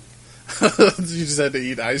 No. You just had to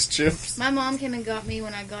eat ice chips? My mom came and got me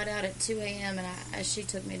when I got out at 2 a.m. and she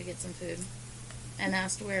took me to get some food and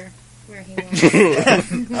asked where he was.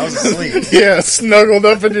 I was asleep. Yeah, snuggled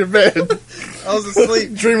up in your bed, I was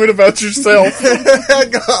asleep. dreaming about yourself.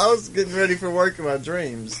 I was getting ready for work in my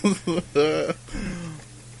dreams.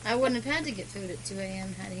 I wouldn't have had to get food at 2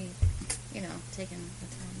 a.m. had he, taken the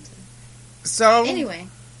time to. So Anyway,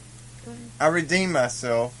 go ahead. I redeemed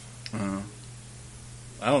myself.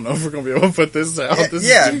 I don't know if we're going to be able to put this out. This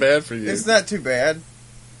Yeah, is too bad for you. It's not too bad.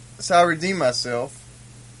 So I redeemed myself.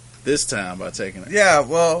 This time by taking it. Yeah,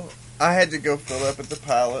 well, I had to go fill up at the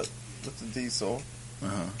pilot with the diesel.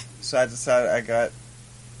 Uh-huh. So I decided I got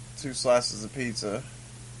 2 slices of pizza.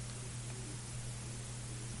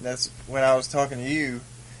 That's when I was talking to you,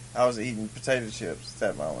 I was eating potato chips at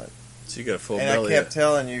that moment. So you got a full And I belly kept of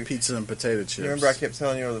telling you, pizza and potato chips. you remember I kept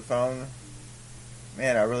telling you over the phone,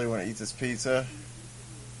 man, I really want to eat this pizza.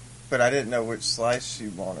 But I didn't know which slice she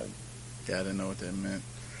wanted. Yeah, I didn't know what that meant.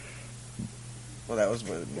 Well, that was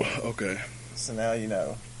what it meant. Okay. So now you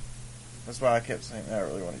know. That's why I kept saying, I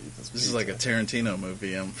really want to eat this pizza. This is like a Tarantino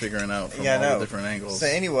movie. I'm figuring out from Yeah, I all know. the different angles. So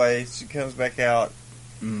anyway, she comes back out.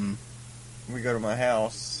 Mm. We go to my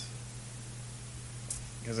house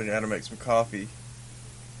because I got to make some coffee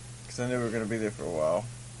because I knew we were going to be there for a while.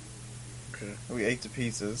 Okay. We ate the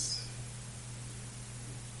pizzas.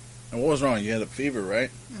 And what was wrong? You had a fever, right?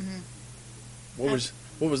 Mm-hmm.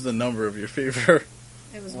 What was the number of your fever?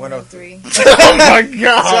 It was 103. 103. Oh my So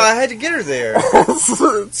god! I had to get her there.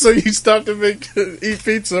 So you stopped to eat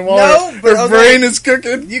pizza while No, but her okay. brain is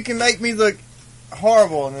cooking? You can make me look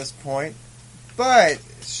horrible in this point, but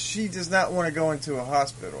she does not want to go into a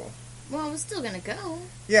hospital. Well, I was still gonna go.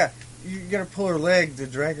 Yeah, you gotta pull her leg to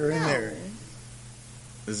drag her in No. there.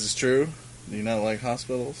 Is this true? Do you not like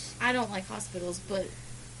hospitals? I don't like hospitals, but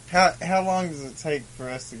How long does it take for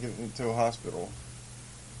us to get into a hospital?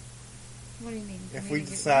 what do you mean? If For we me get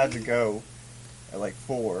decide to ready? go at like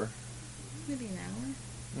 4, Maybe an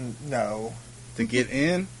hour. no. To get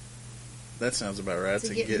in? That sounds about right. To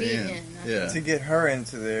To get get me in. in, I Yeah. To get her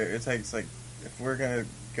into there, it takes like, if we're gonna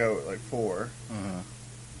go at like 4, Uh-huh.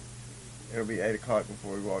 it'll be 8 o'clock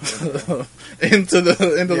before we walk in there. into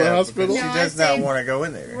the Yeah, hospital? because No, she does I'd not say want to go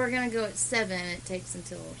in there. We're gonna go at 7. It takes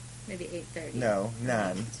until maybe 8:30. No,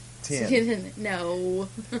 9, To 10. get in. No.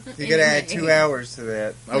 You gotta add 2 Anyway. hours to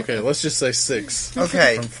that. Okay, let's just say 6.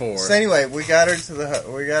 Okay. From 4. So anyway, we got her to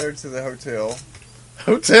the hotel,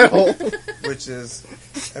 Hotel. which is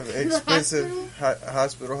an expensive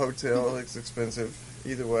hospital hotel. It's expensive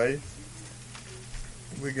either way.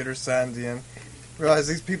 We get her signed in. Realize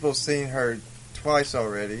these people have seen her twice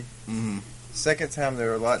already. Mm-hmm. Second time they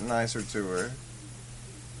were a lot nicer to her.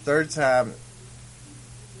 Third time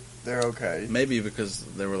they're okay. Maybe because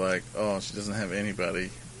they were like, oh, she doesn't have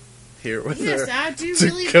anybody here with Yes, her I do to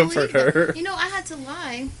really comfort believe her. that. You know, I had to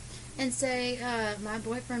lie and say my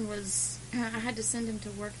boyfriend was. I had to send him to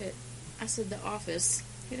work at. I said the office.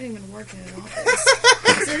 He didn't even work in an office.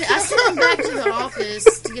 I sent him back to the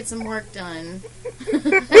office to get some work done.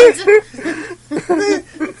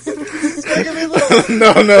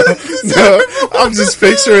 No. I'm just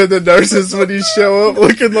picturing the nurses when you show up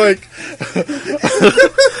looking like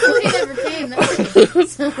Well, he never came.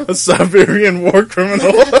 That's so. a Siberian war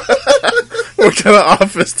criminal. What kind of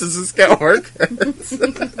office does this guy work at?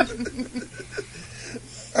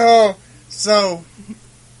 Oh, so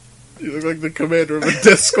You look like the commander of a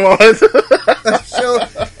death squad.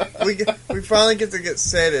 we finally get to get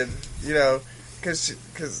seated, you know, because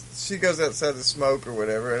she goes outside to smoke or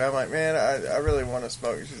whatever, and I'm like, man, I really want to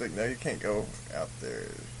smoke. And she's like, no, you can't go out there.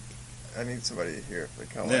 I need somebody here if they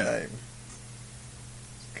call my Yeah. name.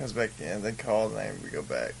 Comes back in, they call the name, we go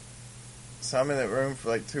back. So I'm in that room for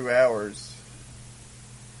like 2 hours.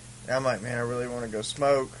 And I'm like, man, I really want to go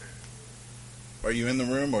smoke. Are you in the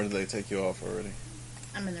room or did they take you off already?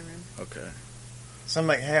 I'm in the room. Okay. So I'm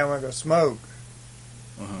like, hey, I want to go smoke.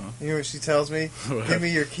 Uh-huh. You know what she tells me? What? Give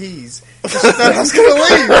me your keys. She thought I was going to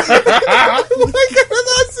leave. I'm like, I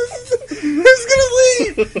was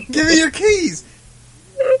going to leave. Give me your keys.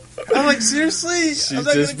 I'm like, seriously? She's I'm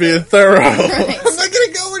not just gonna being thorough. I'm not going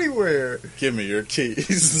to go anywhere. Give me your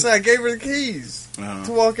keys. So I gave her the keys to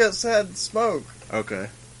Uh-huh. walk outside and smoke. Okay.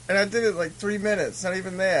 And I did it like 3 minutes, not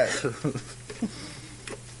even that.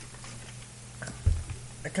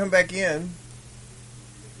 I come back in,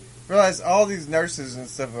 realize all these nurses and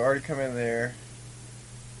stuff have already come in there.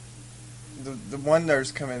 The one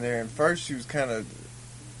nurse come in there, and first she was kind of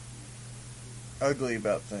ugly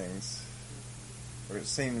about things. Or it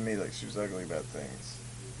seemed to me like she was ugly about things.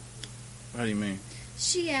 What do you mean?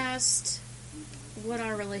 She asked what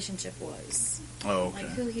our relationship was, Oh, okay. like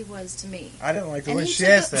who he was to me. I didn't like the And way he she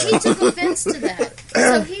took, asked he that. took offense to that.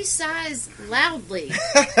 So he sighs loudly.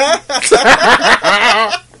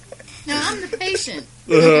 Now, I'm the patient.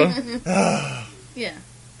 Uh-huh. Yeah.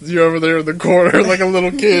 You're over there in the corner like a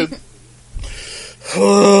little kid.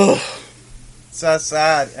 So I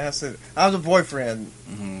sighed, and I said, I'm the boyfriend.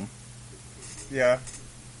 Mhm. Yeah.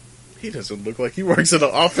 He doesn't look like he works in an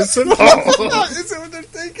office at all. Is that what they're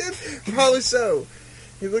thinking? Probably so.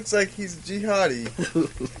 He looks like he's a jihadi.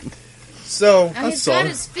 So, Now, he's saw got it.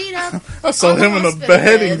 his feet up. I saw on the him in a hospital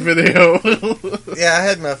beheading bed. video. yeah, I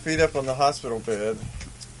had my feet up on the hospital bed,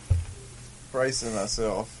 bracing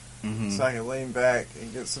myself Mhm. so I could lean back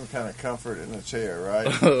and get some kind of comfort in the chair,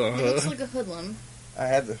 right? He looks like a hoodlum. I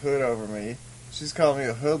had the hood over me. She's calling me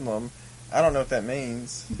a hoodlum. I don't know what that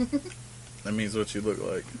means. That means what you look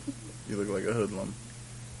like. You look like a hoodlum.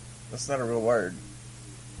 That's not a real word.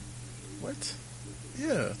 What?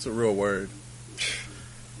 Yeah, it's a real word.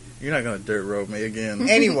 You're not gonna dirt road me again.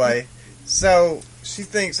 Anyway, so she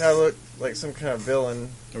thinks I look like some kind of villain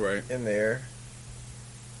Right. in there.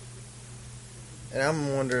 And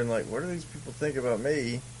I'm wondering, like, what do these people think about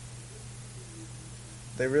me?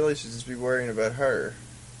 They really should just be worrying about her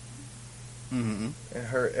Mm-hmm. and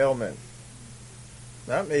her ailment.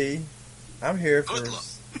 Not me. I'm here for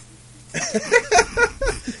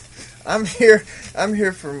I'm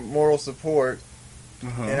here for moral support,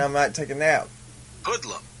 Uh-huh. and I might take a nap.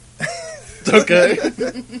 Hoodlum. Okay.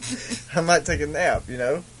 I might take a nap, you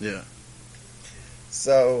know? Yeah.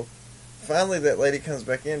 So, finally that lady comes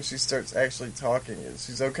back in, she starts actually talking, and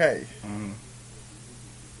she's okay. Mhm.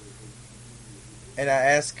 And I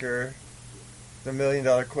ask her the $1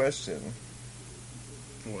 million question.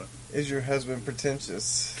 What? Is your husband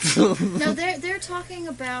pretentious? No, they're talking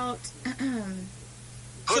about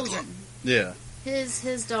children. Yeah.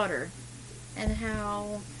 His daughter, and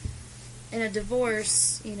how in a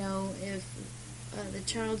divorce, if the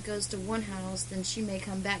child goes to one house, then she may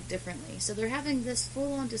come back differently. So they're having this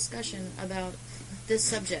full-on discussion about this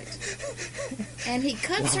subject, and he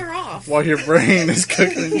cuts her off, While your brain is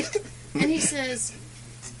cooking. and he says,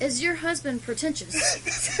 "Is your husband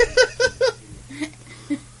pretentious?"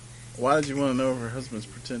 Why did you want to know if her husband's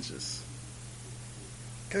pretentious?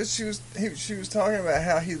 Because she was talking about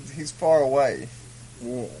how he's far away.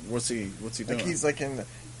 Well, what's he doing? Like he's like in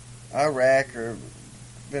Iraq or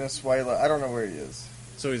Venezuela. I don't know where he is.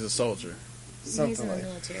 So he's a soldier. He's Something in the like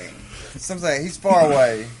military. something like he's far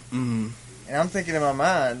away. Mm-hmm. And I'm thinking in my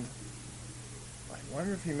mind, like,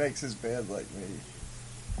 wonder if he makes his bed like me.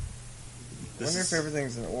 Wonder if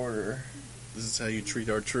everything's in order. This is how you treat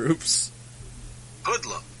our troops.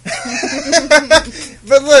 Hoodlum.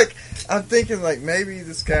 But look, I'm thinking like maybe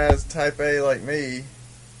this guy's type A like me.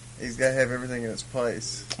 He's got to have everything in its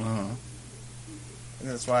place, Uh-huh. and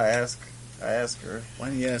that's why I ask her. Why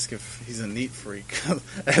don't you ask if he's a neat freak?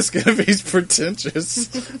 Ask him if he's pretentious.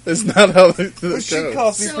 That's not how it Well, goes. she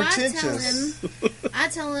calls me So pretentious. I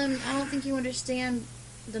tell him, I don't think you understand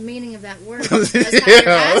the meaning of that word. That's how you're Yeah,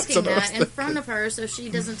 that's asking what I was that in front of her, so she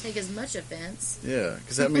doesn't take as much offense. Yeah,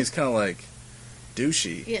 because that means kind of like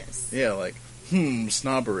douchey. Yes. Yeah, like,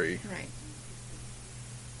 snobbery. Right.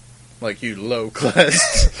 Like you low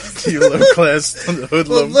class, you low class Well,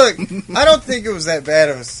 hoodlum. look, I don't think it was that bad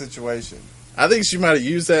of a situation. I think she might have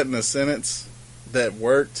used that in a sentence that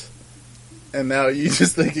worked, and now you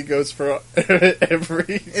just think it goes for every.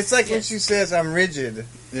 It's like when she says I'm rigid.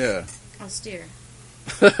 Yeah. Austere.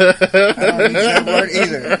 I don't use that word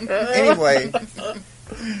either. Anyway,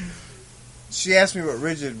 she asked me what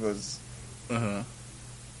rigid was. Uh huh.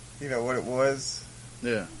 You know what it was?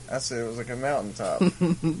 Yeah. I said it was like a mountaintop.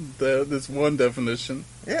 That's one definition.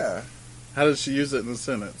 Yeah. How does she use it in a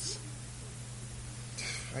sentence?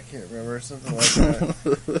 I can't remember. Something like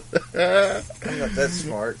that. I'm not that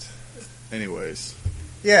smart. Anyways,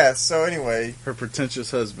 Yeah, so anyway, her pretentious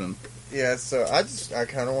husband. yeah, so I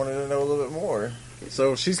kind of wanted to know a little bit more.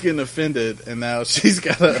 So she's getting offended, and now she's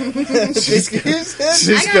gotta she's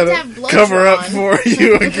I got gotta to have blood cover up drawn. for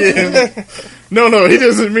you again. No, he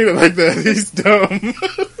doesn't mean it like that. He's dumb.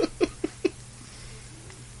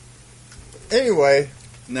 Anyway,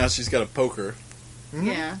 Now she's got a poker.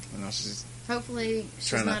 Yeah. And now she's Hopefully she's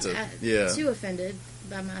Try not not to- at- yeah. too offended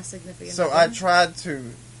by my significant so other. I tried to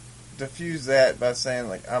diffuse that by saying,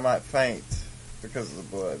 like, I might faint because of the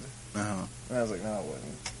blood. uh-huh. And I was like, no, I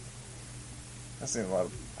wouldn't. I've seen a lot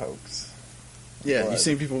of pokes. Yeah, Blood. you've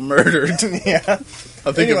seen people murdered. Yeah. I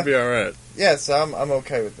think Anyway. it'll be alright. Yeah, so I'm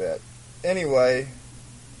okay with that. Anyway,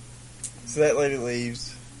 so that lady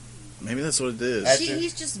leaves. Maybe that's what it is.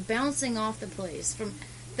 He's just bouncing off the place.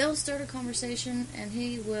 They'll start a conversation and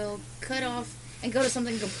he will cut off and go to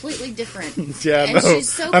something completely different. Yeah, I And know.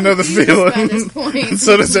 she's so I know the confused feeling. by this point. And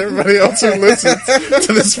so does everybody else who listens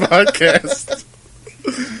to this podcast.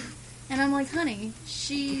 And I'm like, honey,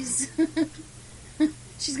 she's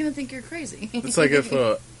she's gonna think you're crazy. It's like if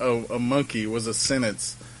a monkey was a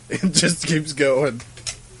sentence. It just keeps going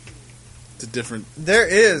to different. There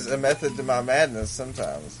is a method to my madness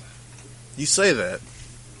sometimes. You say that.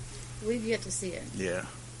 We've yet to see it. Yeah.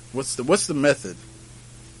 What's the method?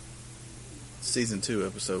 Season 2,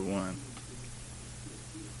 episode 1.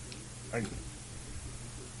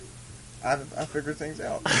 I figure things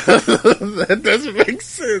out. That doesn't make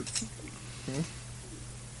sense.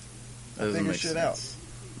 That doesn't figure make shit sense.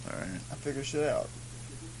 Alright. I figure shit out.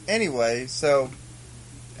 Anyway, so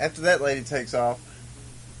after that lady takes off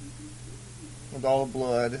with all the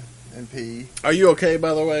blood and pee. Are you okay,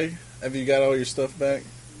 by the way? Have you got all your stuff back?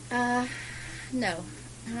 No.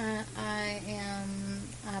 I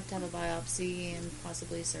have to have a biopsy and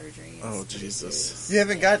possibly surgery. It's Oh, pretty Jesus. serious. You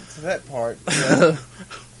haven't got to that part yet.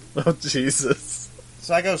 Oh, Jesus.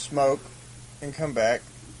 So I go smoke and come back.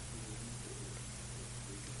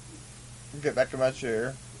 Get back to my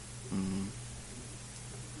chair. Mm.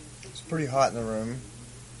 It's pretty hot in the room.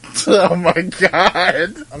 Oh, my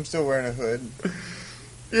God. I'm still wearing a hood.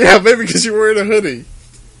 Yeah, maybe because you're wearing a hoodie.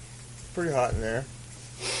 Pretty hot in there.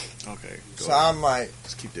 Okay. Go So ahead. I'm like,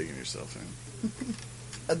 Just keep digging yourself in.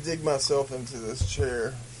 I dig myself into this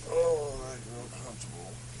chair. Oh, that's real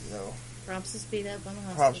comfortable. You know, Props his feet up on the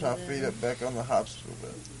hospital props my bed. feet up back on the hospital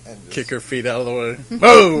bed, and just, Kick her feet out of the way.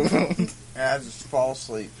 Boom! and I just fall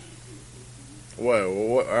asleep.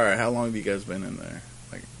 Whoa. Alright, how long have you guys been in there?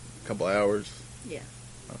 Like a couple hours? Yeah.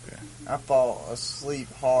 Okay. I fall asleep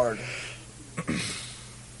hard.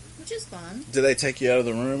 Which is fun. Did they take you out of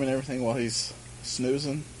the room and everything while he's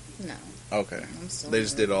snoozing? No. Okay. I'm still They in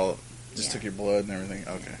just the did all, just Yeah. took your blood and everything?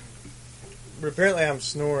 Okay. But apparently I'm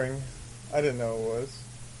snoring. I didn't know it was.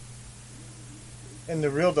 And the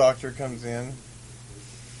real doctor comes in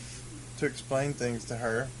to explain things to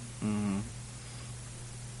her. Mm-hmm.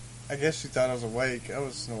 I guess she thought I was awake. I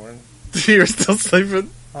was snoring. You were still sleeping?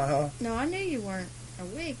 Uh-huh. No, I knew you weren't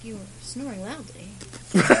awake. You were snoring loudly.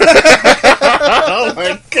 Oh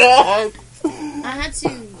my god! I had to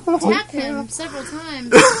tap him several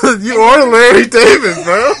times You are Larry David,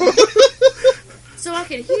 bro! so I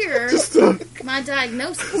could hear my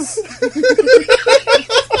diagnosis.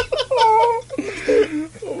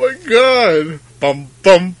 Oh my god! Bum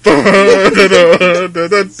bum bum!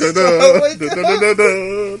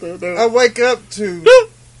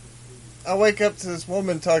 I wake up to this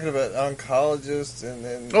woman talking about oncologist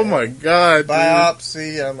and Oh my god! Dude.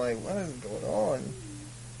 biopsy. I'm like, what is going on?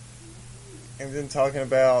 And then talking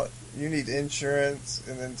about you need insurance,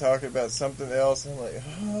 and then talking about something else. I'm like,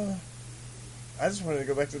 oh, I just wanted to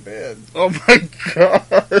go back to bed. Oh my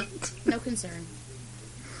god! No concern.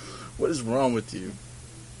 What is wrong with you?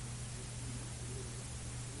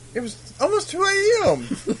 It was almost 2 a.m.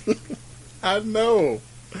 I know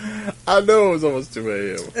it was almost 2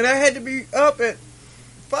 a.m. and I had to be up at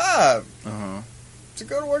 5 Uh-huh. to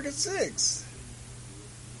go to work at 6.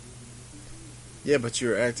 Yeah, but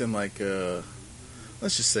you're acting like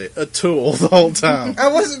let's just say a tool the whole time.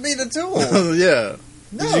 I wasn't being a tool. Yeah.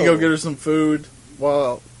 No. Did you go get her some food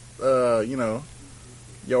while y'all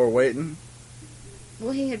were waiting?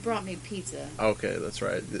 Well, he had brought me pizza. Okay, that's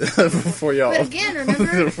right. Before y'all But again,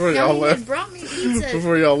 remember? before Now, y'all he left. had brought me pizza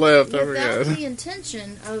Before y'all left, I without forgot. the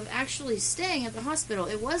intention of actually staying at the hospital.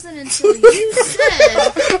 It wasn't until you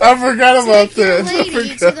said, I forgot about take your this. I lady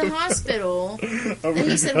to forgot. the hospital, and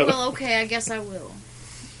he said, well, okay, I guess I will.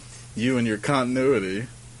 You and your continuity.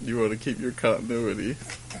 You want to keep your continuity.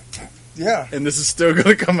 Yeah. And this is still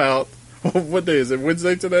going to come out. What day is it?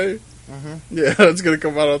 Wednesday today? Mhm. Yeah, it's going to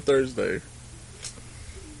come out on Thursday.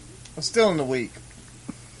 I'm still in the week.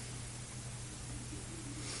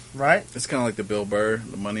 Right? It's kind of like the Bill Burr,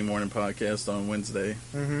 the Monday Morning Podcast on Wednesday.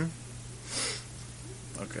 Mm-hmm.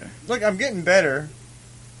 Okay. Look, I'm getting better.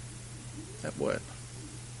 At what?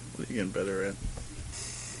 What are you getting better at?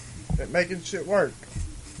 At making shit work.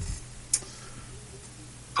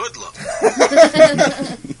 Good luck.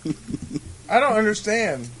 I don't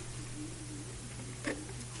understand.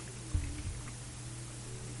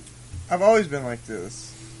 I've always been like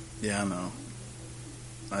this. Yeah, I know.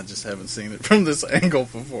 I just haven't seen it from this angle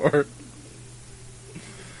before.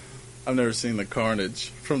 I've never seen the carnage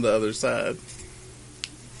from the other side.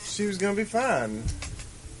 She was gonna be fine.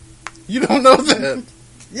 You don't know that.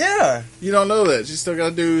 Yeah, You don't know that. She's still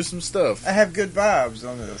got to do some stuff. I have good vibes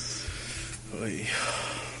on this. Oy.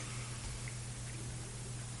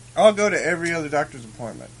 I'll go to every other doctor's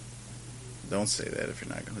appointment. Don't say that if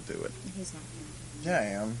you're not going to do it. He's not. Yeah, I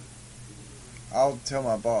am. I'll tell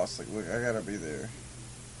my boss, like, look, I gotta be there.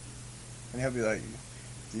 And he'll be like,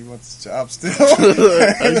 do you want this job still?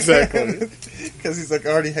 Exactly. Because he's like,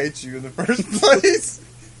 I already hate you in the first place.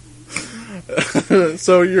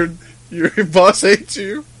 So your boss hates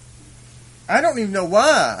you? I don't even know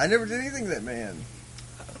why. I never did anything to that man.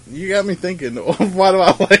 You got me thinking, why do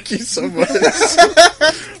I like you so much?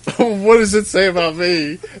 What does it say about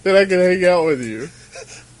me that I can hang out with you?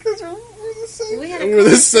 Because we're the same. We had a We're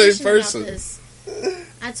the same conversation about person. this.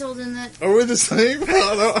 I told him that Are we the same?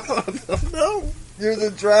 I don't know. You're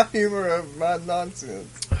the dry humor of my nonsense.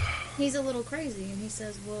 he's a little crazy, and he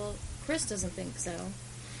says, well, Chris doesn't think so.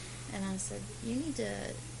 And I said, you need to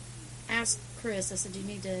ask Chris. I said, you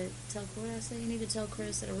need to tell, what did I say? You need to tell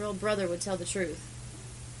Chris that a real brother would tell the truth.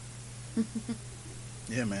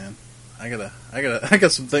 Yeah, man. I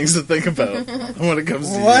got some things to think about when it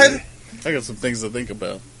comes to What? you. I got some things to think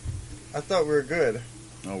about. I thought we were good.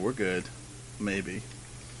 Oh, we're good. Maybe.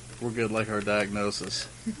 We're good like our diagnosis.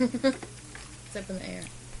 It's up in the air.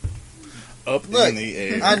 Up Look, in the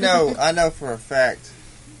air. I know for a fact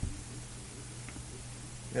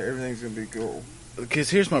that everything's going to be cool. Because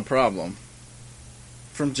here's my problem.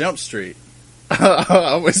 From Jump Street, I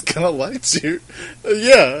always kind of liked you.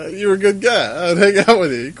 Yeah, you were a good guy. I'd hang out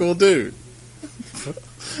with you. Cool dude.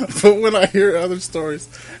 But when I hear other stories,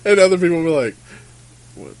 and other people will be like,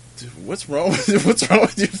 what's wrong with you? What's wrong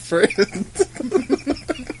with your friend?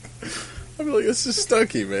 I'll be like, it's just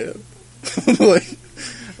Stucky, man. Like,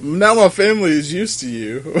 now my family is used to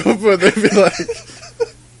you. But they'd be like,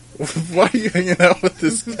 why are you hanging out with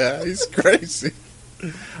this guy? He's crazy.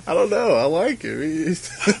 I don't know. I like him.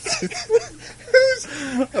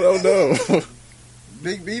 I don't know.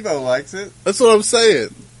 Big Bevo likes it. That's what I'm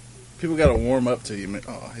saying. People got to warm up to you.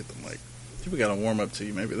 Oh, I hate the mic. People got to warm up to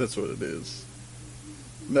you. Maybe that's what it is.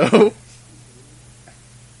 No?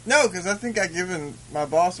 No, because I think I've given my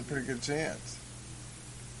boss a pretty good chance.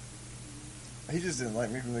 He just didn't like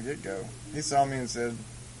me from the get-go. He saw me and said...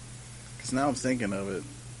 Because now I'm thinking of it.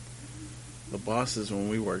 The bosses, when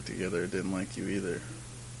we worked together, didn't like you either.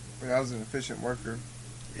 I was an efficient worker.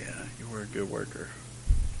 Yeah, you were a good worker.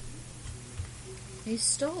 You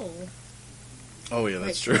stole. Oh, yeah,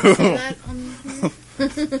 that's Wait, true. can I say that on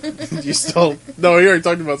here? You stole... No, you already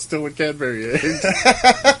talked about stealing Cadbury eggs.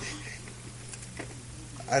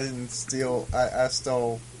 I didn't steal... I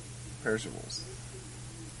stole perishables.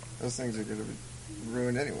 Those things are going to be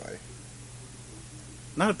ruined anyway.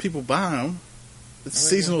 Not if people buy them. It's Oh,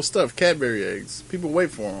 seasonal yeah. stuff, Cadbury eggs. People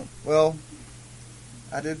wait for them. Well,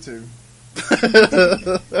 I did too.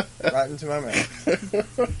 Right into my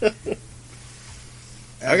mouth.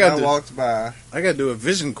 I As got I to- walked by... I gotta do a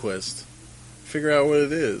vision quest. Figure out what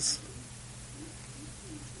it is.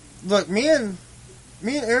 Look, me and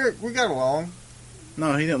Eric, we got along.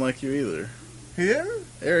 No, he didn't like you either. He didn't?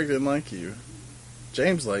 Eric didn't like you.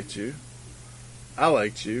 James liked you. I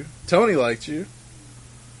liked you. Tony liked you.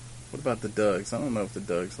 What about the Dougs? I don't know if the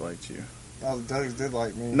Dougs liked you. Oh, the Dougs did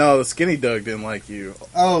like me. No, the skinny Doug didn't like you.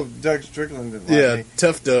 Oh, Doug Strickland didn't Yeah, like me.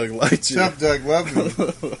 tough Doug liked you. Tough Doug loved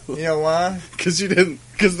me. You know why? Because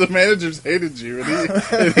the managers hated you,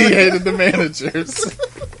 and he hated the managers.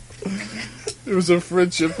 It was a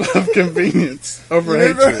friendship of convenience over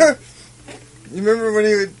hatred. You remember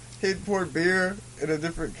when he'd pour beer in a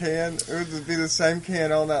different can? It would just be the same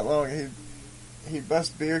can all night long. He'd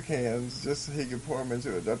bust beer cans just so he could pour them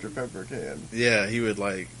into a Dr. Pepper can. Yeah, he would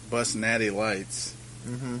like bust Natty Lights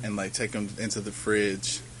Mm-hmm. and like take them into the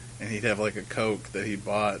fridge, and he'd have like a Coke that he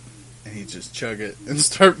bought, and he'd just chug it and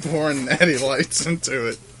start pouring Natty Lights into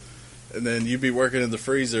it. And then you'd be working in the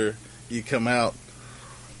freezer, you'd come out,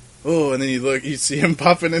 oh, and then you'd see him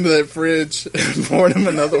popping into that fridge and pouring him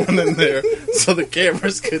another one in there so the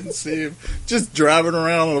cameras couldn't see him. Just driving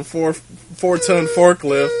around on a four-ton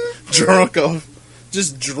forklift,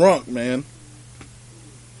 just drunk, man.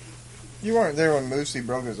 You weren't there when Moosey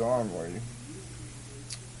broke his arm, were you?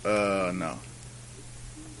 No.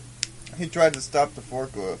 He tried to stop the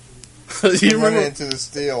forklift. You He went remember? into the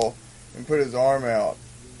steel and put his arm out,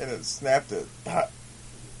 and it snapped it.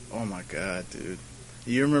 Oh my god, dude.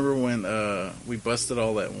 You remember when we busted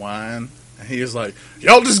all that wine? And he was like,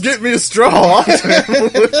 y'all just get me a straw.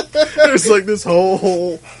 There's like this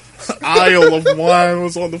whole aisle of wine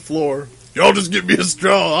was on the floor. Y'all just get me a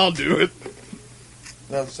straw, I'll do it.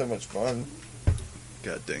 That was so much fun.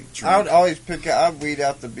 God dang. I would always I'd weed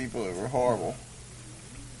out the people that were horrible.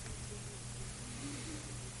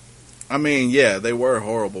 I mean, yeah, they were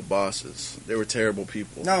horrible bosses. They were terrible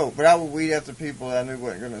people. No, but I would weed out the people that I knew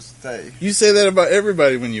weren't going to stay. You say that about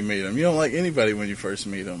everybody when you meet them. You don't like anybody when you first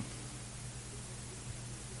meet them.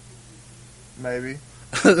 Maybe.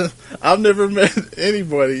 I've never met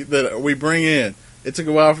anybody that we bring in. It took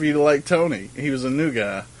a while for you to like Tony. He was a new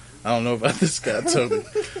guy. I don't know about this guy, Tony.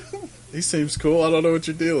 He seems cool. I don't know what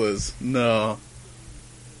your deal is. No.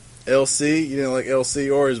 LC? You didn't like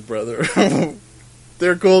LC or his brother.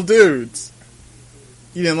 They're cool dudes.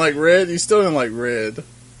 You didn't like Red? You still didn't like Red.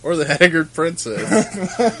 Or the Haggard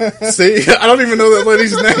Princess. See? I don't even know that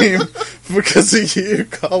lady's name because of you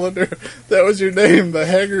calling her. That was your name, the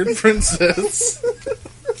Haggard Princess.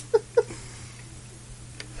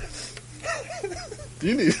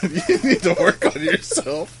 You need to work on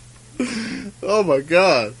yourself. Oh my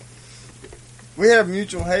god. We have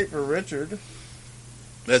mutual hate for Richard.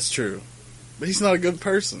 That's true. But he's not a good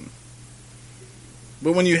person.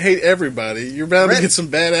 But when you hate everybody, you're bound to get some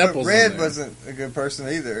bad apples But Red in there. wasn't a good person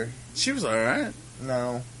either. She was alright.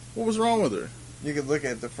 No. What was wrong with her? You could look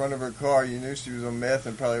at the front of her car, you knew she was on meth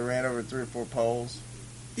and probably ran over 3 or 4 poles.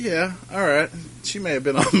 Yeah, alright. She may have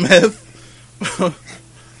been on meth.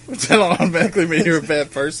 But that don't automatically mean you're a bad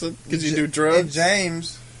person? Because you do And drugs?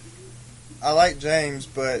 James, I like James,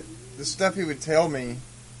 but the stuff he would tell me,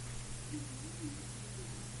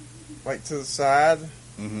 like to the side,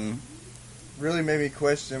 Mm-hmm. really made me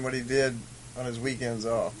question what he did on his weekends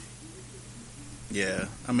off. Yeah.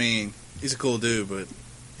 I mean, he's a cool dude, but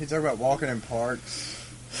He talked about walking in parks.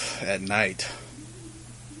 At night.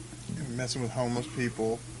 Messing with homeless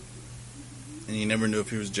people. And you never knew if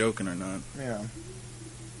he was joking or not. Yeah.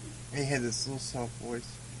 He had this little soft voice.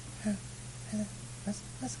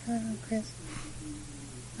 What's going on, Chris?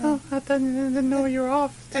 Oh, I didn't know you were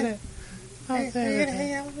off today. Are you going to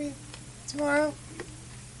hang out with me tomorrow?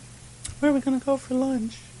 Where are we going to go for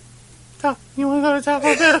lunch? You want to go to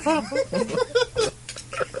Taco Bell?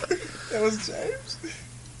 That was James?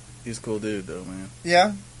 He's a cool dude, though, man.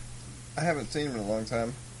 Yeah. I haven't seen him in a long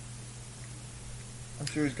time. I'm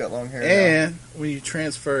sure he's got long hair And when you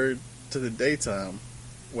transferred to the daytime,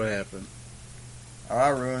 what happened? now. Oh, I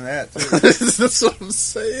ruined that, too. That's what I'm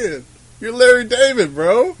saying. You're Larry David,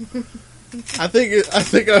 bro. I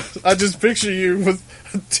just picture you with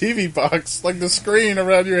a TV box, like the screen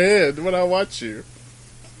around your head when I watch you.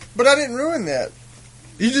 But I didn't ruin that.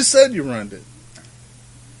 You just said you ruined it.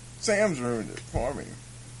 Sam's ruined it for me.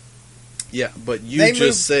 Yeah, but you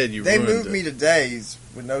just said you ruined it. They moved me to days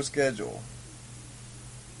with no schedule.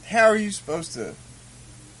 How are you supposed to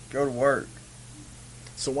go to work?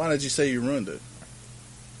 So why did you say you ruined it?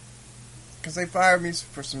 Because they fired me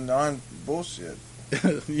for some non-bullshit.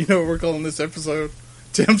 You know what we're calling this episode?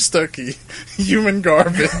 Tim Stuckey, human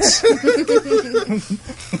garbage.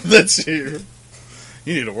 That's you.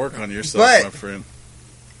 You need to work on yourself, But my friend.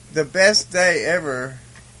 the best day ever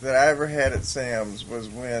that I ever had at Sam's was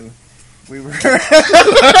when we were...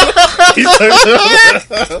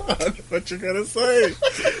 What you gonna say?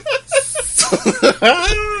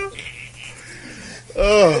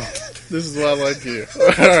 Oh, this is why I like you.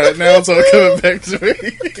 Alright, now it's all coming back to me.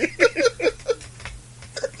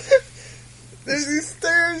 There's these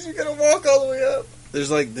stairs, you gotta walk all the way up. There's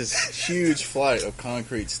like this huge flight of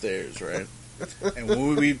concrete stairs, right? And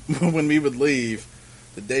when we would leave,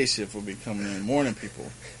 the day shift would be coming in, morning people,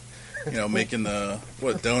 you know, making the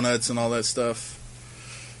donuts and all that stuff.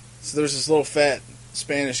 So there's this little fat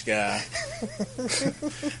Spanish guy,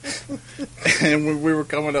 and when we were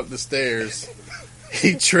coming up the stairs,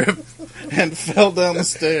 he tripped and fell down the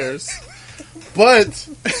stairs. But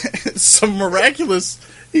some miraculous,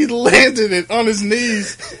 he landed it on his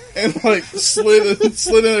knees and like slid in.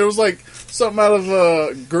 It was like something out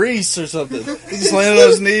of Grease or something. He just landed on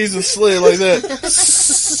his knees and slid like that.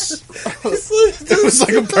 It was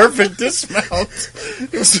like a perfect dismount.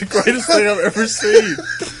 It was the greatest thing I've ever seen.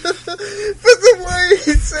 But the way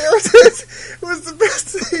he sounded was the best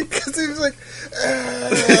thing, because he was like...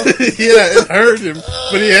 Yeah, it hurt him,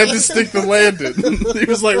 but he had to stick the landing. He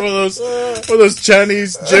was like one of those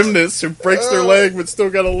Chinese gymnasts who breaks their leg but still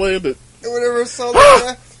got to land it. Whenever I saw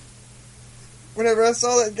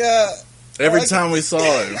that guy... Every time we saw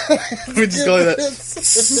him, we just go like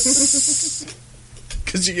that.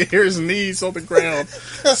 Because you can hear his knees on the ground.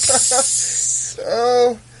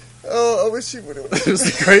 Oh, I wish he would have. It was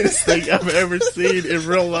the greatest thing I've ever seen in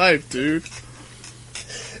real life, dude.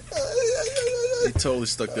 He totally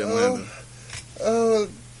stuck that landing. Oh,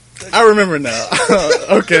 I remember now.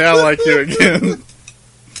 Okay, I like you again.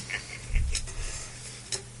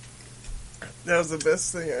 that was the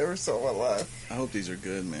best thing I ever saw in my life. I hope these are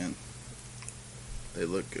good, man. They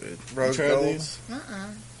look good. Rose You try gold. these?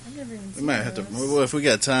 I've never even We seen might have to. those. Well, if we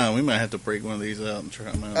got time, we might have to break one of these out and try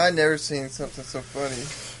them out. I never seen something so funny.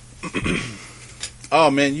 Oh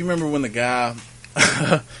man, you remember when the guy?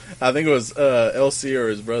 I think it was LC or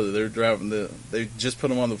his brother. They were driving They just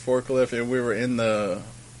put him on the forklift, and we were in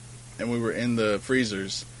the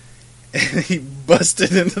freezers, and he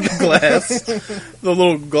busted into the glass, the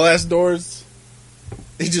little glass doors.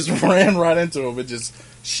 He just ran right into him and just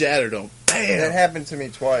shattered them. Bam! That happened to me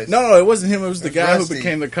twice. No, it wasn't him. It was the It was guy Rusty. who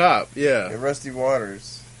became the cop. Yeah, At Rusty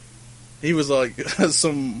Waters. he was like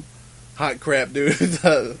some hot crap dude.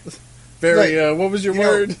 Very. What was your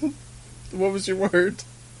word? What was your word?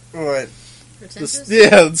 What? Pretentious?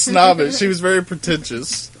 Yeah, snobbish. He was very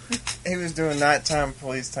pretentious, He was doing nighttime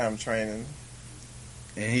police time training.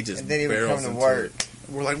 and he just And then he would barrels come to into work. it.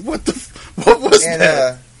 We're like, what the? What was And,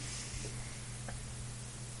 that?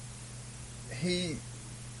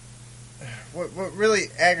 What really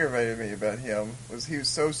aggravated me about him was he was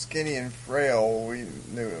so skinny and frail when we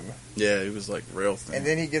knew him. Yeah, he was like real thin. And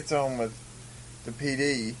then he gets on with the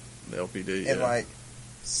PD, the LPD. and Yeah. like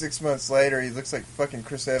 6 months later, he looks like fucking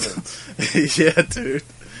Chris Evans. Yeah, dude.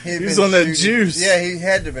 He was on that juice. Yeah, he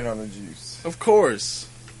had to have been on the juice. Of course.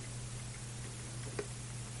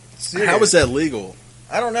 Serious. How was that legal?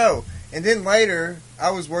 I don't know. And then later,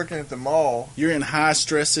 I was working at the mall. You're in high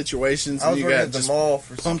stress situations, I and was you working got at the just mall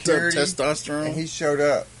for pumped up security, testosterone. and he showed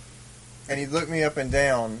up. And he looked me up and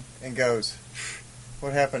down and goes,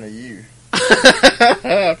 "What happened to you?"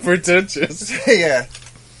 Pretentious. Yeah.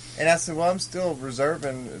 And I said, well, I'm still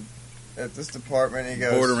reserving at this department. And he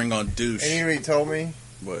goes, Bordering on douche. and you know what he told me?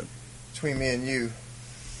 What? Between me and you,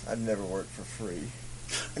 I'd never work for free.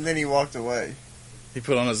 And then he walked away. He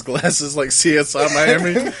put on his glasses like CSI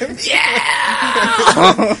Miami.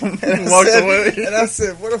 And Walked said, away. And I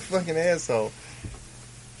said, what a fucking asshole.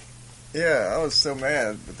 Yeah, I was so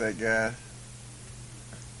mad with that guy.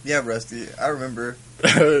 Yeah, Rusty, I remember.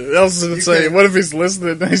 I was going to say, what if he's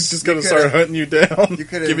listening and he's just going to start hunting you down? You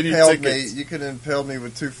could have giving you impaled me. tickets. You could have impaled me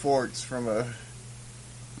with 2 forks from a.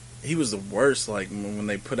 He was the worst, like, when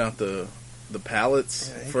they put out the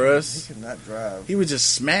pallets Yeah, for us. He could not drive. He would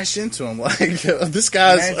just smash into him. Like, this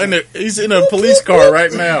guy's he's in a police car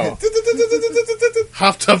right now.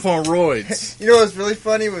 Hopped up on roids. You know what's really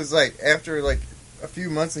funny was, like, after, like, a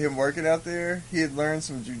few months of him working out there, he had learned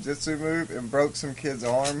some jujitsu move and broke some kid's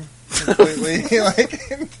arm completely.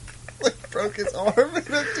 like, broke his arm in a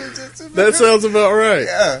jujitsu move. That sounds about right.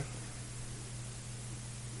 Yeah.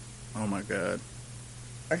 Oh, my God.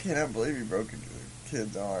 I cannot believe he broke a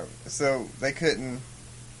kid's arm. So they couldn't.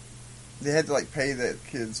 They had to like pay that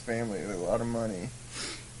kid's family a lot of money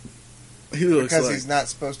He looks because like he's not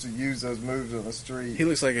supposed to use those moves on the street. he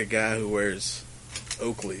looks like a guy who wears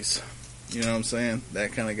Oakleys. You know what I'm saying?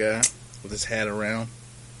 That kind of guy with his hat around.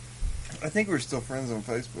 I think we're still friends on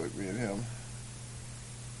Facebook, me and him.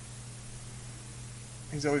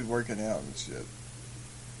 He's always working out and shit.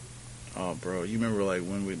 Oh, bro, you remember like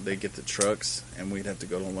when they get the trucks and we'd have to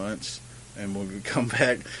go to lunch, and when we come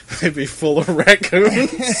back, they'd be full of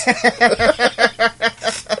raccoons.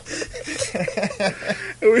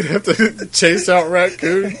 And we'd have to chase out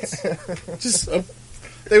raccoons.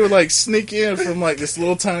 They would like sneak in from like this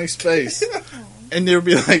little tiny space, and there would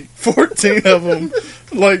be like 14 of them,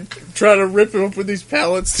 like trying to rip him up with these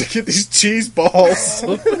pallets to get these cheese balls.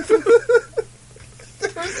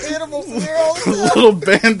 There's animals in there all the time. Little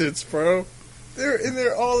bandits, bro. They're in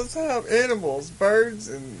there all the time. Animals, birds,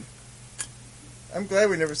 and I'm glad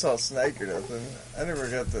we never saw a snake or nothing. I never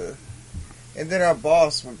got the. And then our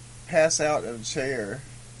boss would pass out in a chair.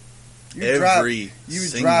 You would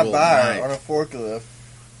drive by her on a forklift,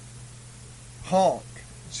 honk.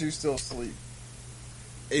 She was still asleep,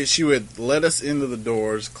 She would let us into the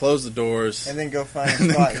doors, close the doors, and then go find a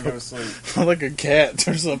spot and go to sleep. like a cat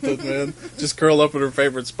or something, man. Just curl up in her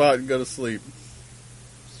favorite spot and go to sleep.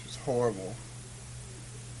 It was horrible.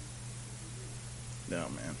 No,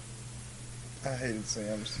 man. I hated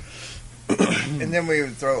Sam's. And then we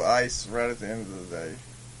would throw ice right at the end of the day.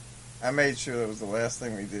 I made sure that was the last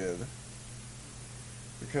thing we did.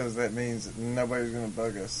 Because that means that nobody's going to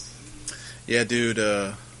bug us. Yeah, dude,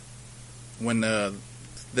 when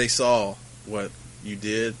they saw what you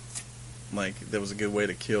did, like, that was a good way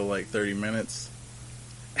to kill, like, 30 minutes.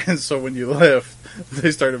 And so when you left,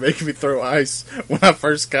 they started making me throw ice when I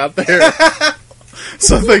first got there.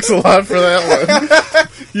 So thanks a lot for that one.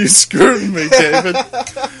 You screwed me, David.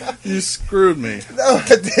 You screwed me. No,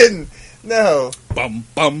 I didn't. No. Bum,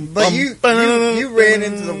 bum, But bum, you bum, ran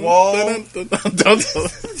into the wall.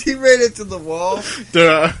 Don't- You ran into the wall.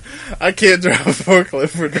 Dude, I can't drive a forklift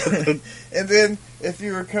for nothing. And then if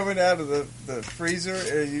you were coming out of the freezer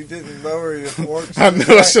and you didn't lower your forks. I knew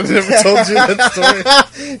I should have never told you that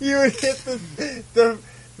story. You would hit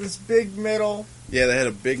this big metal Yeah, they had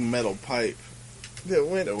a big metal pipe that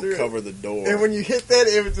went that through would it. cover the door. And when you hit that,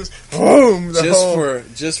 it would just boom.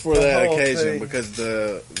 Just for the that whole occasion, thing. because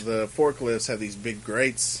the forklifts have these big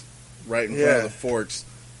grates right in front of the forks,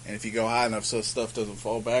 and if you go high enough so stuff doesn't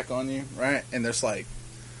fall back on you, right? And there's like,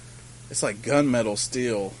 it's like gunmetal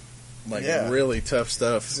steel, like really tough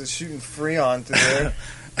stuff. Is it shooting Freon through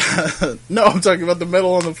there? No, I'm talking about the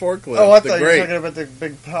metal on the forklift. Oh, I the thought you were grate. talking about the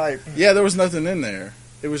big pipe. Yeah, there was nothing in there.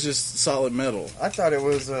 It was just solid metal. I thought it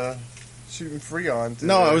was shooting Freon through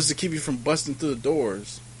No, there. it was to keep you from busting through the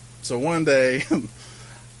doors. So one day,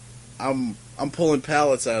 I'm pulling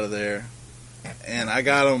pallets out of there, and I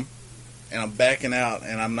got them, and I'm backing out,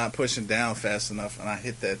 and I'm not pushing down fast enough, and I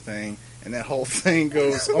hit that thing, and that whole thing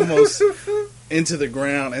goes almost into the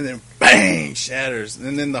ground, and then bang, shatters,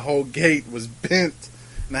 and then the whole gate was bent,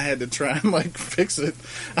 and I had to try and like fix it.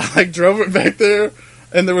 I like drove it back there,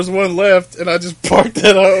 and there was one left, and I just parked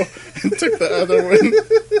that out and took the other one.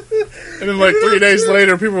 And then like 3 days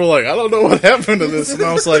later, people were like, I don't know what happened to this. And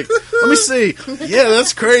I was like, let me see. Yeah,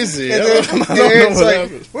 that's crazy. And I then don't know Aaron's what like,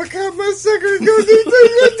 happened. what kind of motherfucker is going to do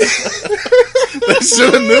that? They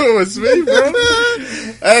should have knew it was me, bro.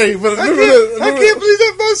 Hey, but I can't believe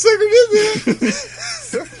that motherfucker did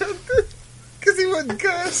that. Because he wouldn't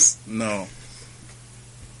cuss. No.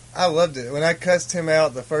 I loved it when I cussed him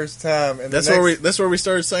out the first time. And That's where we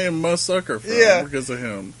started saying must sucker from, Yeah. because of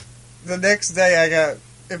him. The next day I got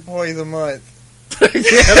Employee of the month.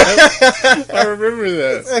 I remember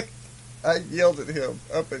that. I yelled at him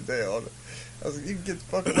up and down. I was like, "You can get the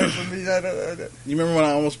fuck away from me!" You remember when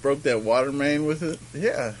I almost broke that water main with it?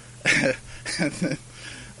 Yeah. And then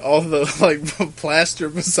all the like plaster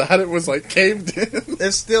beside it was like caved in.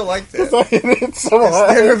 It's still like that. I hit it so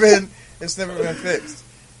hard. It's never been fixed.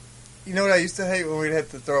 You know what I used to hate when we'd have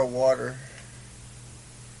to throw water?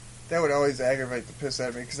 That would always aggravate the piss out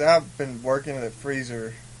of me because I've been working in a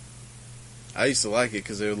freezer. I used to like it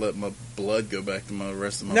because they would let my blood go back to my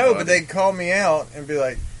rest of my No, body. but they'd call me out and be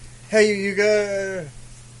like, "Hey, you guys,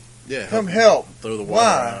 yeah, come help." Throw the water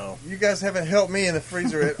Why? out. You guys haven't helped me in the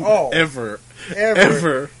freezer at all. Ever.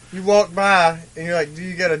 Ever. You walk by and you're like, "Do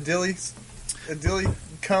you got a dilly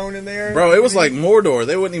cone in there?" Bro, it was like Mordor.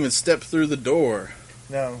 They wouldn't even step through the door.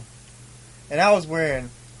 No. And I was wearing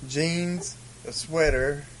jeans, a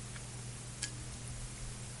sweater,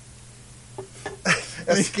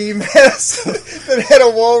 a ski mask that had a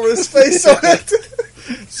walrus face on it.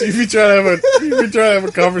 So you be trying to have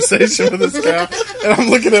a conversation with this guy, and I'm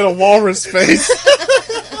looking at a walrus face.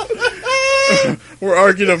 We're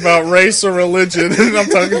arguing about race or religion, and I'm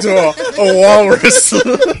talking to a walrus.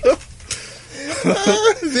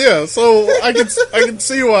 Yeah, so I can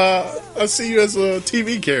see why I see you as a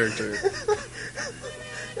TV character.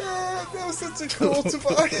 That was such a cool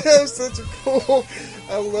toboggan. That was such a cool.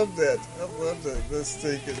 I love that. I love that. Let's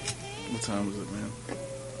take it. What time is it, man?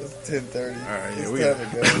 It's 10:30. All right, yeah, It's we time to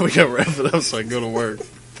go. got to wrap it up so I can go to work.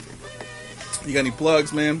 You got any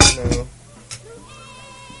plugs, man? No.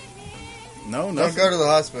 No, Don't nothing. go to the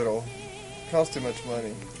hospital. Costs too much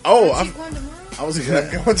money. Oh, Aren't you going tomorrow? I was I'm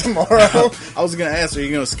gonna. going tomorrow. I was gonna ask, are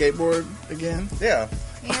you gonna skateboard again? Yeah.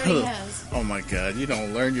 He already has. Oh my god, you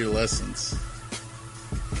don't learn your lessons.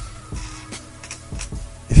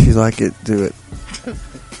 If you like it, do it. No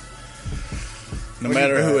What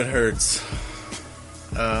matter do you who got? it hurts.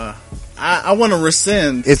 I want to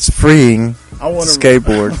rescind. It's freeing. I want to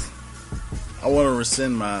Skateboard. I want to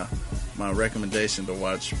rescind my recommendation to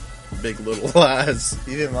watch Big Little Lies.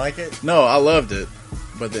 You didn't like it? No, I loved it,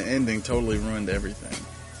 but the ending totally ruined everything.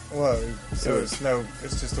 Well, so It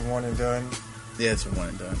it's just a one and done. Yeah, it's a one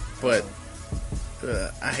and done. But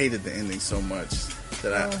I hated the ending so much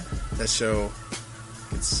that that show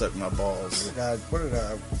could suck my balls. What did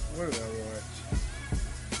I watch?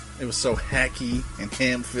 It was so hacky and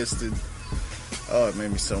ham-fisted. Oh, it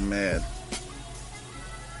made me so mad.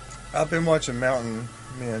 I've been watching Mountain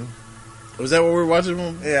Men. Was that what we were watching?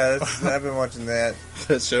 Yeah, I've been watching that.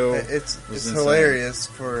 That show. It's insane. hilarious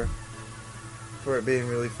for it being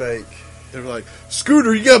really fake. They were like,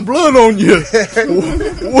 Scooter, you got blood on you.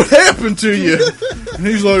 What happened to you? And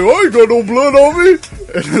he's like, I ain't got no blood on me.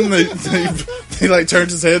 And then he like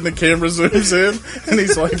turns his head and the camera zooms in and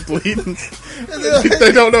he's like bleeding.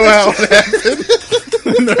 They don't know how it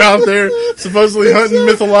happened. And they're out there supposedly hunting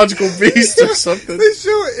mythological beasts or something. They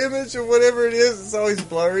show an image of whatever it is. It's always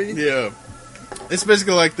blurry. Yeah. It's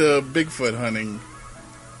basically like the Bigfoot hunting.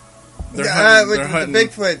 They're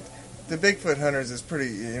The Bigfoot hunters is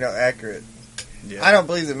pretty, accurate. Yeah. I don't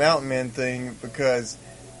believe the Mountain Men thing because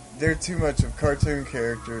they're too much of cartoon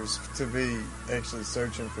characters to be actually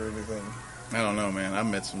searching for anything. I don't know, man. I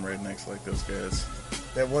met some rednecks like those guys.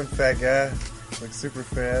 That one fat guy, like super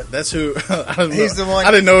fat. That's who. I don't know. He's the one.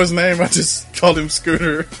 I didn't know his name. I just called him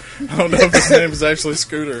Scooter. I don't know if his name is actually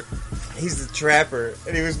Scooter. He's the trapper,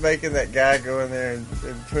 and he was making that guy go in there and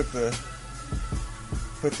put the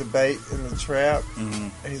bait in the trap. Mm-hmm.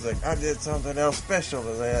 And he's like, I did something else special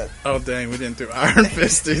to that. Oh dang, we didn't do Iron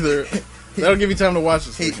Fist either. That'll give you time to watch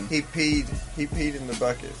this weekend. He peed in the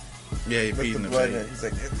bucket. Yeah, he With peed the in the blood in bait. it. He's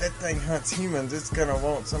like, if that thing hunts humans, it's gonna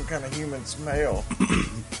want some kind of human smell.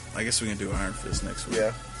 I guess we can do Iron Fist next week.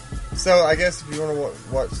 Yeah. So I guess if you want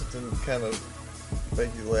to watch something kind of make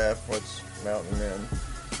you laugh, watch Mountain Men.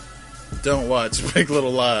 Don't watch Big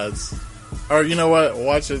Little Lies. Or you know what?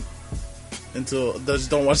 Watch it until just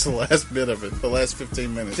don't watch the last bit of it. The last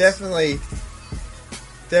 15 minutes. Definitely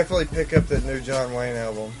pick up that new John Wayne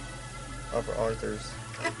album off of Arthur's.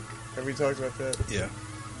 Have we talked about that? Yeah.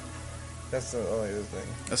 That's the only other thing.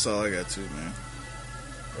 That's all I got too, man.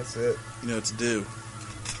 That's it. You know what to do.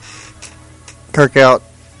 Kirk out.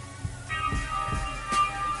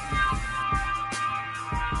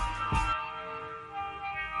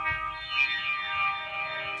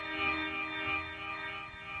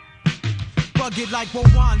 Rugged like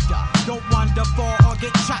Rwanda. Don't wander far or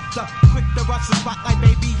get chopped up. Quick to rush the spot like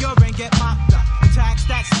baby urine, get mopped up. Attacks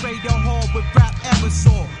that spray the hall with rap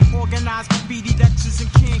aerosol. Organized graffiti that you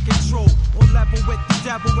can't control. On level with the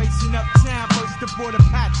devil, racing uptown, first aboard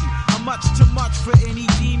Apache. I'm much too much for any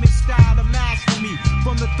demon style to master me.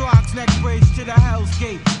 From the Throgs neck bridge to the Hell's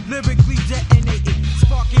Gate, lyrically detonated,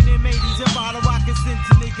 sparking in 80s and bottle rockets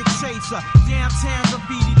into nigga chaser. Downtown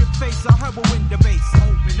graffiti to face a heroin debase.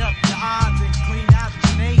 Open up your eyes and clean out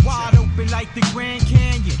your nature. Wide open like the Grand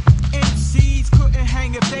Canyon. MCs couldn't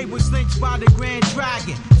hang if they was lynched by the Grand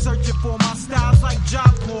Dragon. Searching for my styles like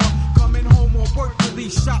Job Corps. Coming home on work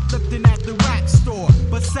release, shoplifting at the rack store.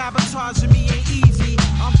 But sabotaging me ain't easy.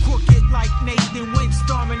 I'm crooked like Nathan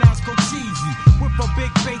Windstorm and Asco Cheesy. With a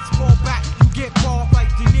big baseball bat, you get balled like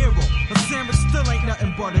De Niro. But Sandra still ain't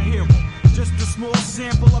nothing but a hero. Just a small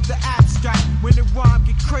sample of the abstract. When the rhyme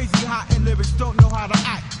get crazy hot and lyrics don't know how to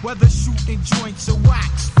act. Whether shooting joints or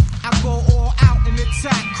wax, I go all out and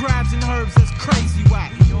attack crabs and herbs that's crazy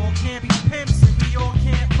whack. We all can't be pimps and we all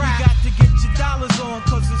can't rap. You got to get your dollars on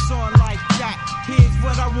cause it's on like that. Here's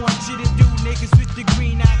what I want you to do, niggas with the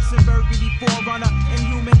green axe and burgundy forerunner.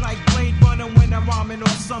 Inhuman like Blade Runner when I'm rhyming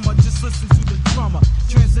all summer. Just listen to the drummer.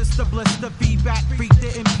 Transistor blister, feedback, freak the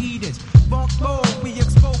impedance. Funk low, we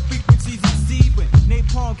expose frequencies exceeding.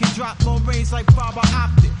 Napalm can drop long range like fiber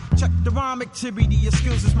optic. Check the rhyme activity, your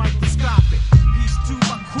skills is microscopic. Peace to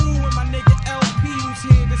my crew and my nigga LP who's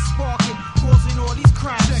here to spark it, causing all these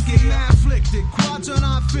cracks. Check it, man-afflicted, quadrant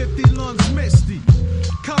on 50, lungs misty.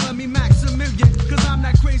 Calling me Maximilian, cause I'm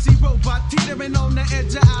that crazy robot teetering on the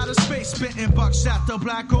edge of outer space, spitting buckshot, the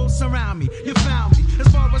black holes surround me. You found me. As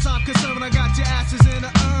far as I'm concerned, I got your asses in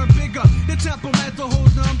an urn bigger. The temperamental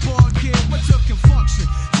hold on board, kid. What you can function?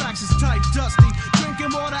 Tracks is tight, dusty.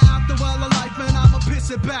 Drinking water out the well of life, and I'ma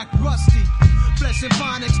piss it back rusty. Flesh and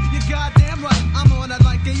phonics, you goddamn right. I'm on it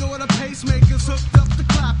like they order pacemakers, hooked up the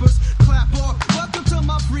clappers. Clap off. Welcome to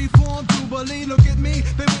my freeform jubilee. Look at me,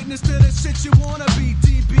 they witness to the shit you wanna be.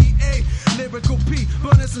 DBA, lyrical P,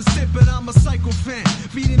 runners and sipping. I'm a psycho fan,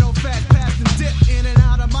 feeding on fat, pass and dip in and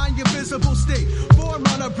out of my invisible state.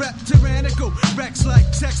 Forerunner rep, tyrannical, Rex like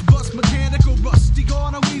text bust, mechanical, rusty.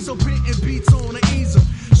 Gone a weasel, printing beats on the easel.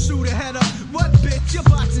 Shoot a head up, what bitch? You're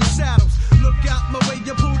boxing shadows. Look out my way,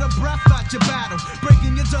 you pull the breath out your battle.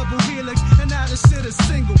 Breaking your double helix, and now this shit is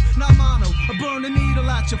single, not mono. I burn the needle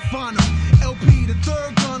out your funnel. LP, the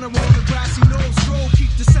third gunner on the grassy nose. Stroll, keep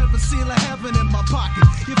the 7th seal of heaven in my pocket.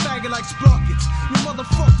 You faggot like sprockets. You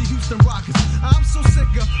motherfuck the Houston Rockets. I'm so sick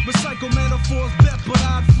of recycle metaphors, bet, but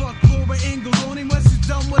I'd fuck Laura Ingalls only when she's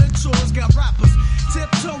done with her chores. Got rappers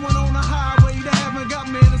tiptoeing on the highway to heaven. Got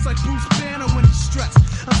man, it's like Bruce Banner when he's stressed.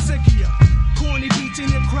 I'm sick of ya. Corny beats in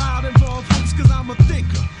the crowd involved hooks, cause I'm a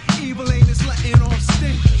thinker. Evil ain't is letting off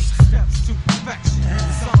stinkers. Steps to perfection.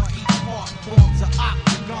 Some of each part forms an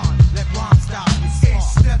octagon. Let rhyme style get 8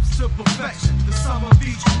 steps to perfection. The sum of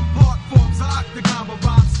each part forms an octagon, but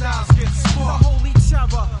rhyme styles get the sparked. holy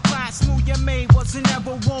terror. Last move you made was and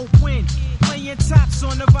never won't win. Playing taps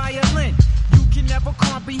on the violin. You can never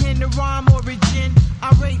comprehend the rhyme origin. I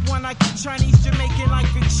rate one like a Chinese Jamaican like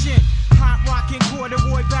a chin. Hot rockin'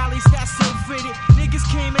 corduroy valleys that still fitted. Niggas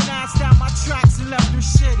came and asked out my tracks and left them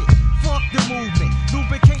shitted. Fuck the movement,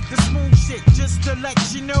 lubricate the smooth shit. Just to let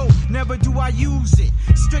you know, never do I use it.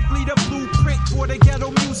 Strictly the blueprint for the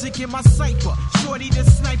ghetto music in my cipher. Shorty the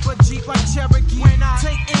sniper, Jeep like Cherokee. When I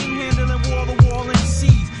take aim handling wall-to-wall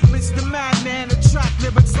MCs. Mr. Madman, attract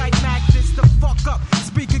lyrics like magnets to fuck up.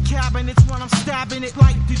 Speaker cabinets when I'm stabbing it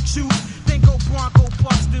like the juice. Then go Bronco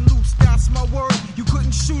bustin' loose, that's my word. You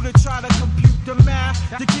couldn't shoot or try to compute the math.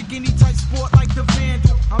 To kick any type sport like the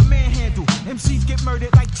Vandal, I manhandle. MCs get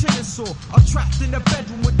murdered like Chinasaw. I'm trapped in the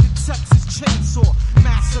bedroom with the Texas chainsaw.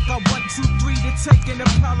 Massacre 1, 2, 3 to take an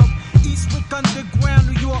Pelham. Eastwick underground,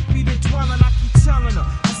 New York be the dwelling. I keep telling her,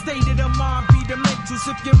 the state of the mind be the mentals.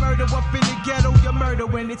 If you murder up in the ghetto, you murder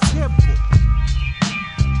when it's simple.